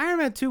saying. Iron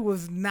Man 2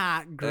 was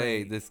not great.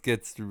 Hey, this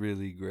gets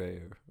really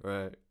grayer,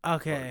 right?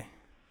 Okay.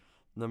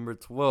 Number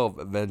 12,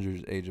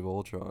 Avengers: Age of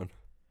Ultron.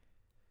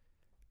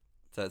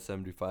 It's at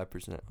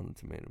 75% on the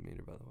Tomato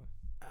Meter, by the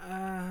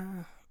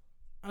way.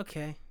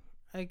 Okay.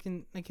 I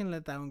can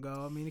let that one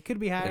go. I mean, it could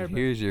be higher. And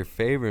here's your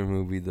favorite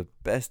movie, the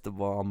best of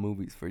all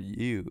movies for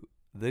you,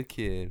 The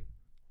Kid,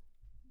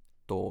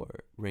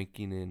 Thor,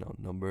 ranking in on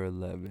number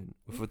 11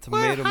 with a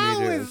Tomato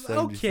Meter of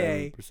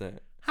 77%.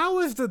 How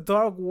is The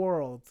Dark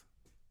World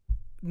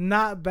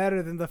not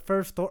better than the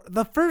first Thor?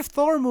 The first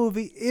Thor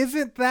movie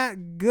isn't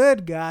that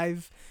good,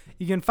 guys.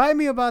 You can fight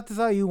me about this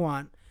all you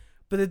want,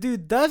 but the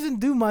dude doesn't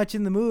do much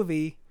in the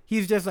movie.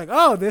 He's just like,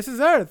 oh, this is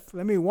Earth.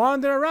 Let me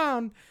wander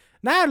around.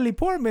 Natalie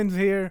Portman's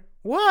here.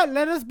 What?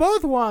 Let us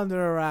both wander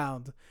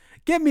around.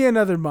 Get me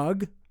another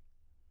mug.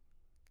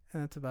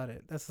 And that's about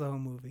it. That's the whole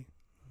movie.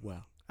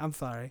 Wow. I'm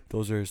sorry.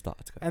 Those are his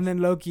thoughts, guys. And then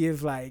Loki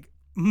is like,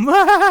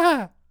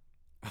 Ma!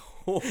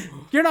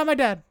 You're not my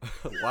dad.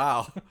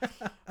 Wow.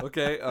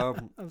 Okay.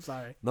 I'm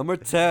sorry. Number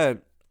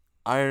 10,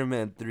 Iron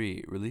Man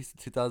 3, released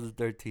in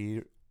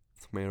 2013.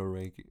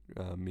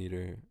 Tomato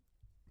meter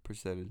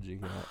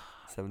percentaging at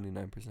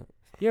 79%.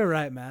 You're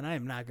right, man. I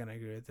am not gonna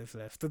agree with this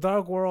list. The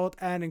Dark World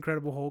and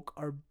Incredible Hulk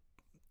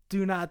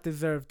do not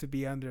deserve to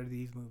be under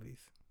these movies.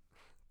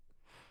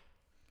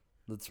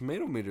 The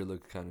Tomato Meter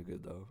looks kind of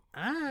good though.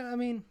 I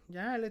mean,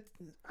 yeah.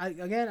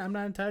 I'm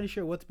not entirely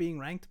sure what's being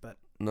ranked, but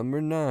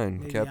Number 9,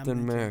 maybe Captain I'm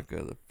into it.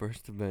 America: The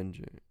First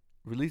Avenger,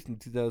 released in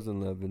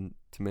 2011.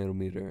 Tomato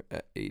Meter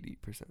at 80%.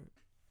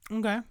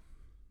 Okay,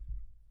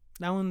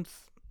 that one's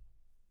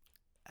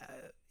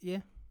yeah.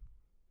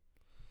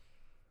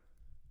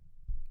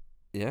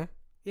 Yeah.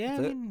 Yeah,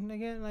 That's I mean,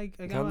 again, like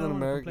I Captain don't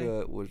wanna complain.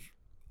 America was,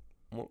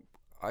 well,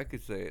 I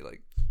could say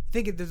like You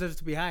think it deserves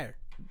to be higher?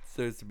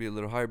 deserves to be a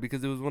little higher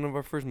because it was one of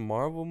our first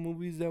Marvel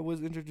movies that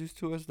was introduced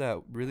to us that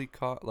really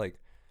caught like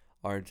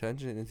our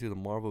attention into the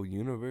Marvel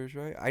universe,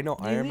 right? I know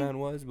Do you Iron think- Man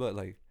was, but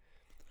like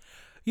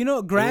You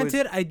know,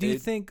 granted, I do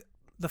it- think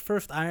the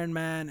first Iron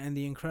Man and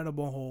the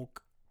Incredible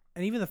Hulk,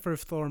 and even the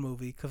first Thor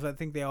movie, because I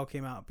think they all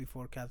came out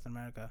before Captain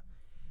America,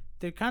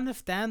 they're kind of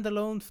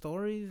standalone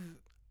stories.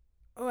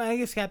 Oh, I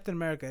guess Captain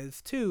America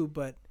is too,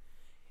 but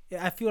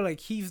I feel like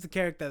he's the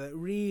character that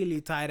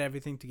really tied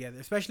everything together,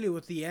 especially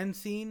with the end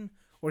scene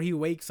where he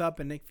wakes up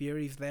and Nick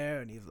Fury's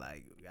there and he's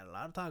like, "We got a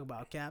lot to talk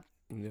about, Cap."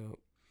 Yep.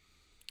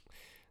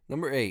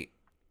 Number 8,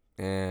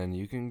 and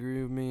you can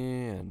agree with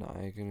me, and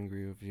I can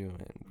agree with you,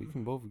 and we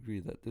can both agree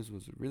that this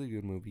was a really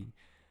good movie.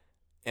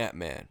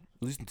 Ant-Man,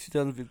 released in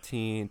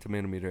 2015,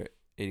 Tomato Meter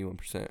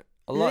 81%.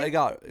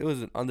 It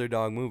was an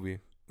underdog movie.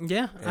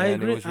 Yeah, I And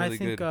it agree. was really I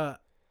think good.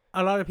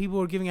 a lot of people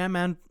were giving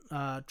Ant-Man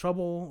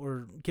trouble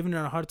or giving it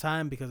a hard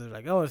time because they're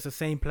like, "Oh, it's the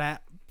same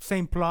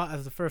plot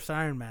as the first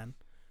Iron Man."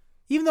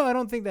 Even though I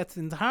don't think that's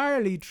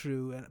entirely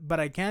true, but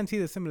I can see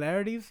the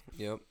similarities.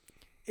 Yep.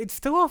 It's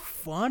still a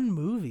fun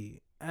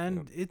movie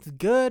and it's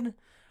good.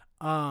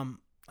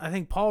 I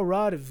think Paul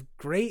Rudd is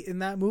great in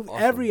that movie.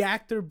 Awesome. Every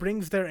actor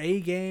brings their A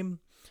game.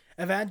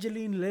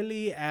 Evangeline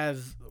Lilly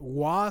as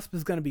Wasp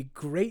is gonna be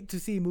great to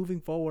see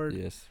moving forward.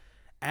 Yes.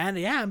 And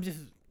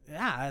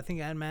I think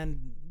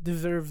Ant-Man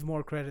deserves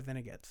more credit than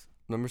it gets.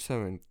 Number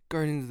 7,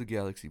 Guardians of the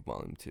Galaxy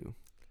Volume 2.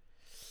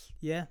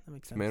 Yeah, that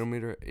makes sense. Tomato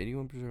Meter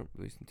 81%,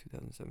 released in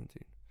 2017.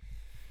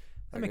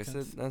 That Like makes I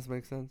said, sense. that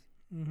makes sense.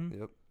 Mm-hmm.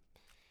 Yep.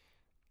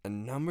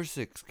 And number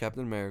 6,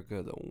 Captain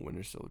America: The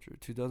Winter Soldier,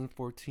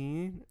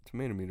 2014.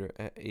 Tomato Meter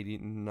at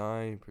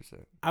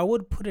 89%. I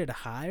would put it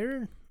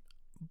higher,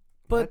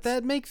 but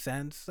That's- that makes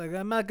sense. Like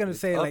I'm not gonna It's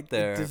say up like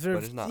there, it but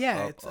deserves. it's not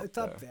yeah, up, it's up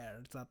up there. there.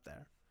 It's up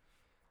there.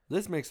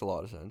 This makes a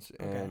lot of sense,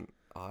 Okay. and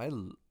I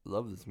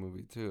love this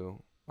movie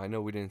too. I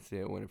know we didn't see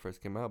it when it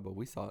first came out, but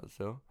we saw it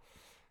still.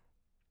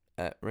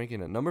 At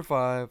ranking at number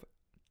 5,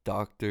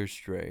 Doctor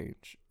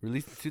Strange,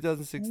 released in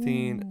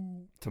 2016.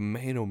 Ooh.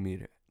 Tomato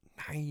Meter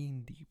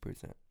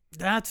 90%.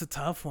 That's a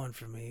tough one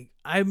for me.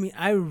 I mean,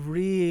 I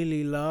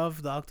really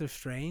love Doctor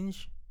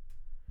Strange,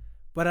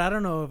 but I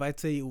don't know if I'd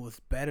say it was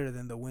better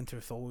than the Winter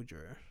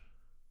Soldier.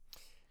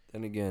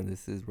 Then again,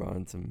 this is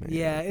Rotten Tomatoes.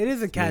 Yeah, it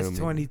is a Tomato catch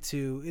Meter.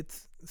 22.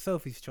 It's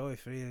Sophie's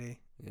choice,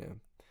 really. Yeah.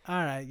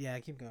 All right, yeah,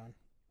 keep going.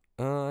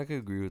 I could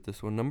agree with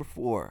this one. Number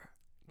 4,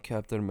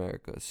 Captain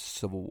America: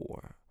 Civil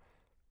War,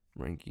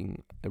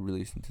 ranking it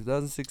released in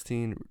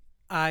 2016.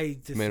 I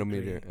Tomato disagree.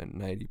 meter at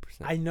 90%.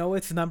 I know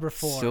it's number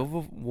 4.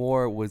 Civil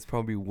War was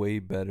probably way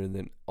better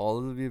than all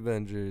of the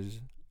Avengers.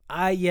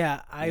 I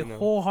You know.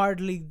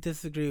 wholeheartedly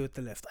disagree with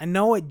the list. I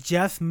know it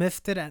just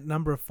missed it at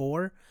number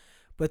 4,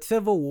 but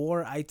Civil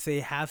War I'd say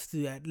has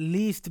to at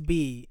least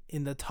be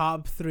in the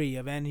top 3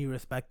 of any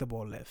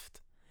respectable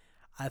list.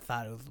 I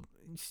thought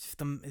it's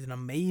just it's an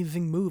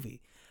amazing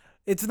movie.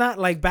 It's not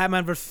like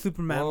Batman vs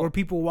Superman where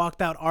people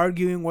walked out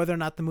arguing whether or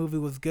not the movie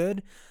was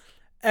good.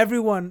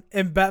 Everyone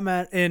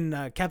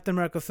in Captain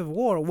America Civil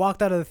War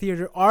walked out of the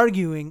theater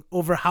arguing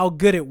over how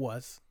good it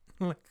was.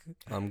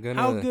 How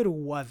good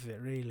was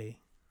it, really?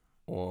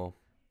 Well,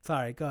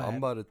 sorry, go ahead. I'm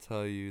about to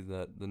tell you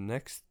that the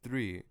next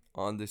 3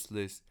 on this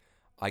list,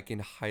 I can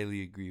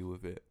highly agree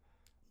with it.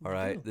 All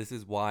right, this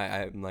is why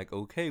I'm like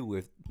okay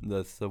with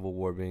the Civil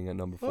War being at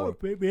number 4. Oh,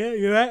 baby, yeah,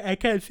 you're right. I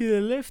can't see the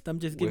list. I'm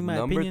just giving with my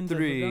number opinions.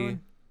 3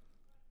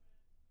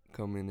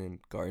 coming in,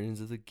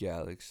 Guardians of the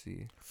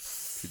Galaxy,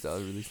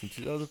 released in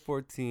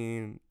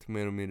 2014.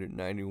 Tomato meter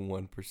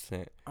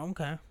 91%.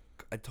 Okay.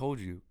 I told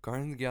you,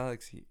 Guardians of the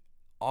Galaxy,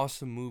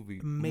 awesome movie.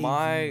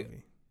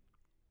 Amazing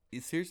movie.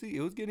 Seriously,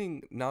 it was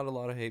getting not a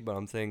lot of hate, but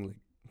I'm saying like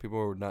people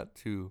were not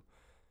too,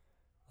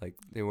 like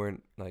they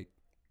weren't like.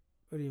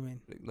 What do you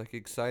mean? Like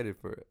excited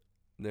for it.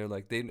 They're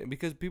like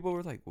because people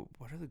were like,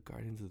 what are the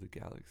Guardians of the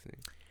Galaxy?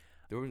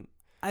 There was.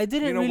 I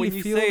didn't you know, really when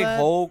you feel say that.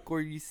 Hulk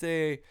or you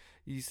hear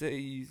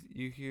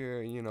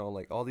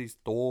like all these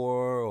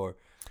Thor or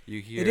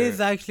you hear It is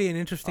actually an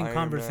interesting Iron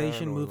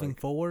conversation Man or, moving like,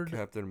 forward.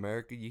 Captain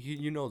America.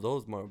 You know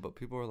those more, but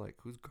people are like,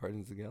 who's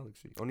Guardians of the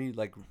Galaxy? Only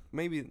like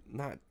maybe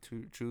not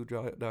true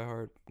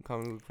diehard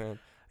comic book fan.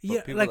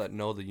 But people that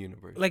know the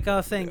universe. Like I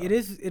was saying, it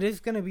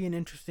is gonna be an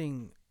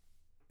interesting.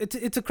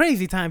 It's a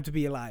crazy time to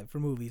be alive for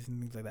movies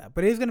and things like that.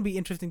 But it is gonna be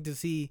interesting to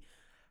see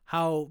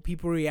how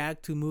people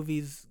react to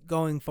movies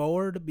going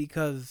forward,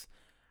 because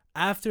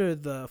after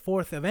the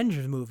 4th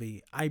Avengers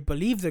movie, I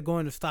believe they're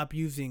going to stop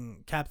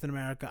using Captain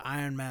America,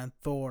 Iron Man,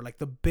 Thor, like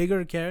the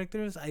bigger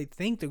characters. I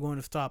think they're going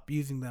to stop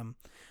using them.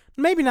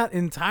 Maybe not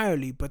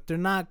entirely, but they're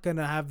not going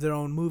to have their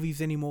own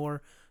movies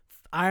anymore.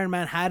 Iron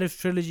Man had his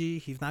trilogy.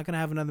 He's not going to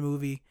have another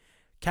movie.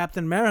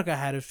 Captain America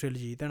had his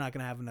trilogy. They're not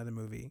going to have another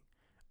movie.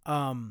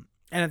 And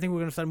I think we're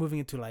going to start moving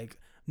into like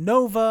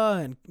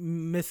Nova and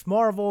Miss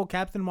Marvel,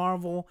 Captain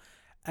Marvel.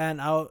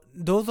 And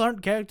those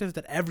aren't characters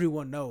that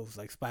everyone knows,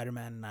 like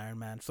Spider-Man and Iron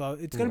Man. So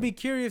it's going to be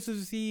curious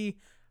to see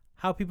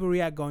how people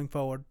react going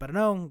forward. But I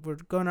know we're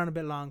going on a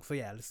bit long, so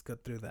yeah, let's go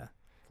through that.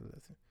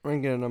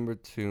 Ranking at number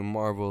 2,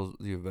 Marvel's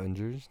The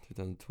Avengers,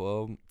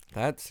 2012.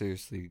 That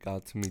seriously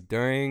got to me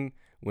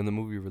when the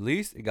movie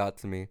released. It got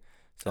to me.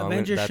 So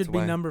Avengers should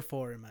be number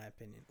 4 in my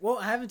opinion. Well,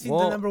 I haven't seen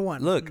the number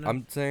 1. Look,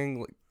 I'm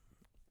saying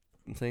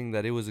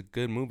that it was a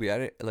good movie.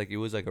 It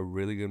was like a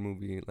really good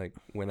movie. Like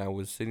when I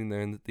was sitting there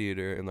in the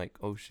theater and like,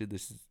 oh shit,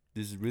 this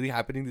is really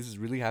happening. This is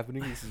really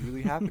happening. This is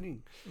really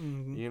happening.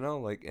 Mm-hmm. You know,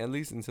 like at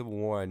least in Civil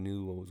War, I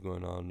knew what was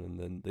going on, and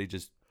then they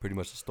just pretty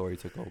much the story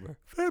took over.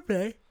 Fair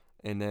play.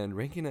 And then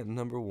ranking at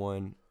number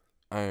 1,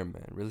 Iron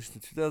Man, released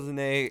in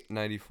 2008,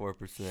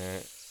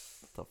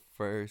 94%. The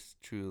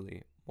first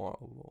truly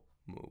Marvel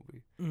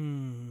movie.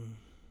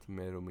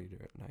 Tomato meter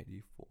at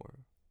 94.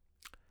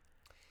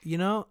 You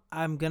know,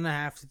 I'm going to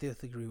have to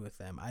disagree with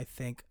them. I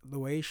think the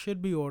way it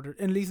should be ordered,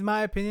 at least in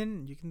my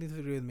opinion, you can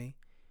disagree with me.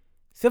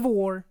 Civil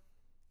War,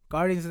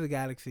 Guardians of the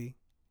Galaxy,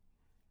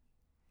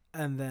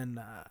 and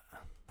then I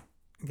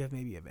guess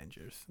maybe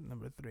Avengers,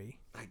 number 3.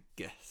 I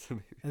guess.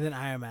 Maybe. And then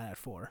Iron Man at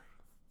 4.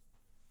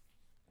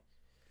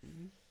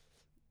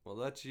 Well,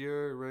 that's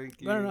your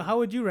ranking. I don't know. How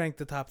would you rank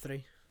the top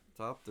 3?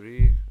 Top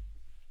 3,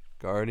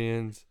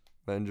 Guardians,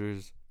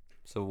 Avengers,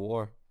 Civil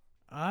War.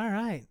 All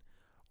right.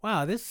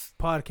 Wow, this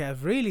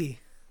podcast really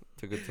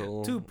took a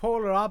toll. Two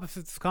polar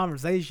opposites of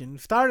conversation.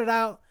 Started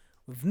out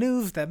with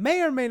news that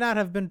may or may not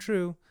have been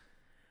true,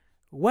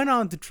 went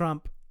on to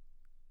Trump,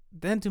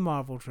 then to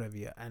Marvel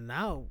trivia, and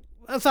now...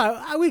 sorry,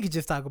 we could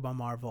just talk about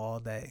Marvel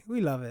all day.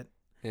 We love it.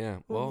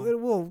 Yeah, well...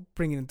 We'll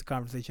bring it into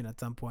conversation at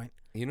some point.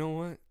 You know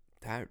what?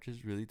 That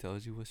just really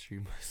tells you what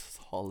Streamers is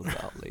all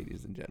about,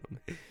 ladies and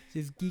gentlemen.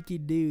 Just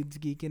geeky dudes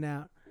geeking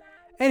out.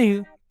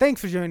 Anywho, thanks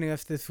for joining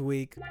us this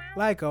week.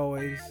 Like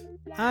always,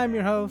 I'm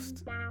your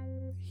host.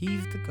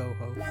 He's the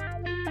co-host.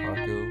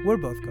 Taco. We're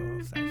both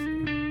co-hosts,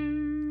 actually.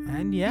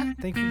 And yeah,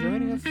 thanks for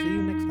joining us. See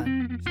you next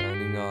time.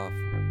 Signing off.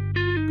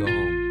 Go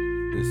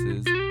home. This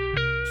is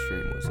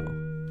Stream Whistle.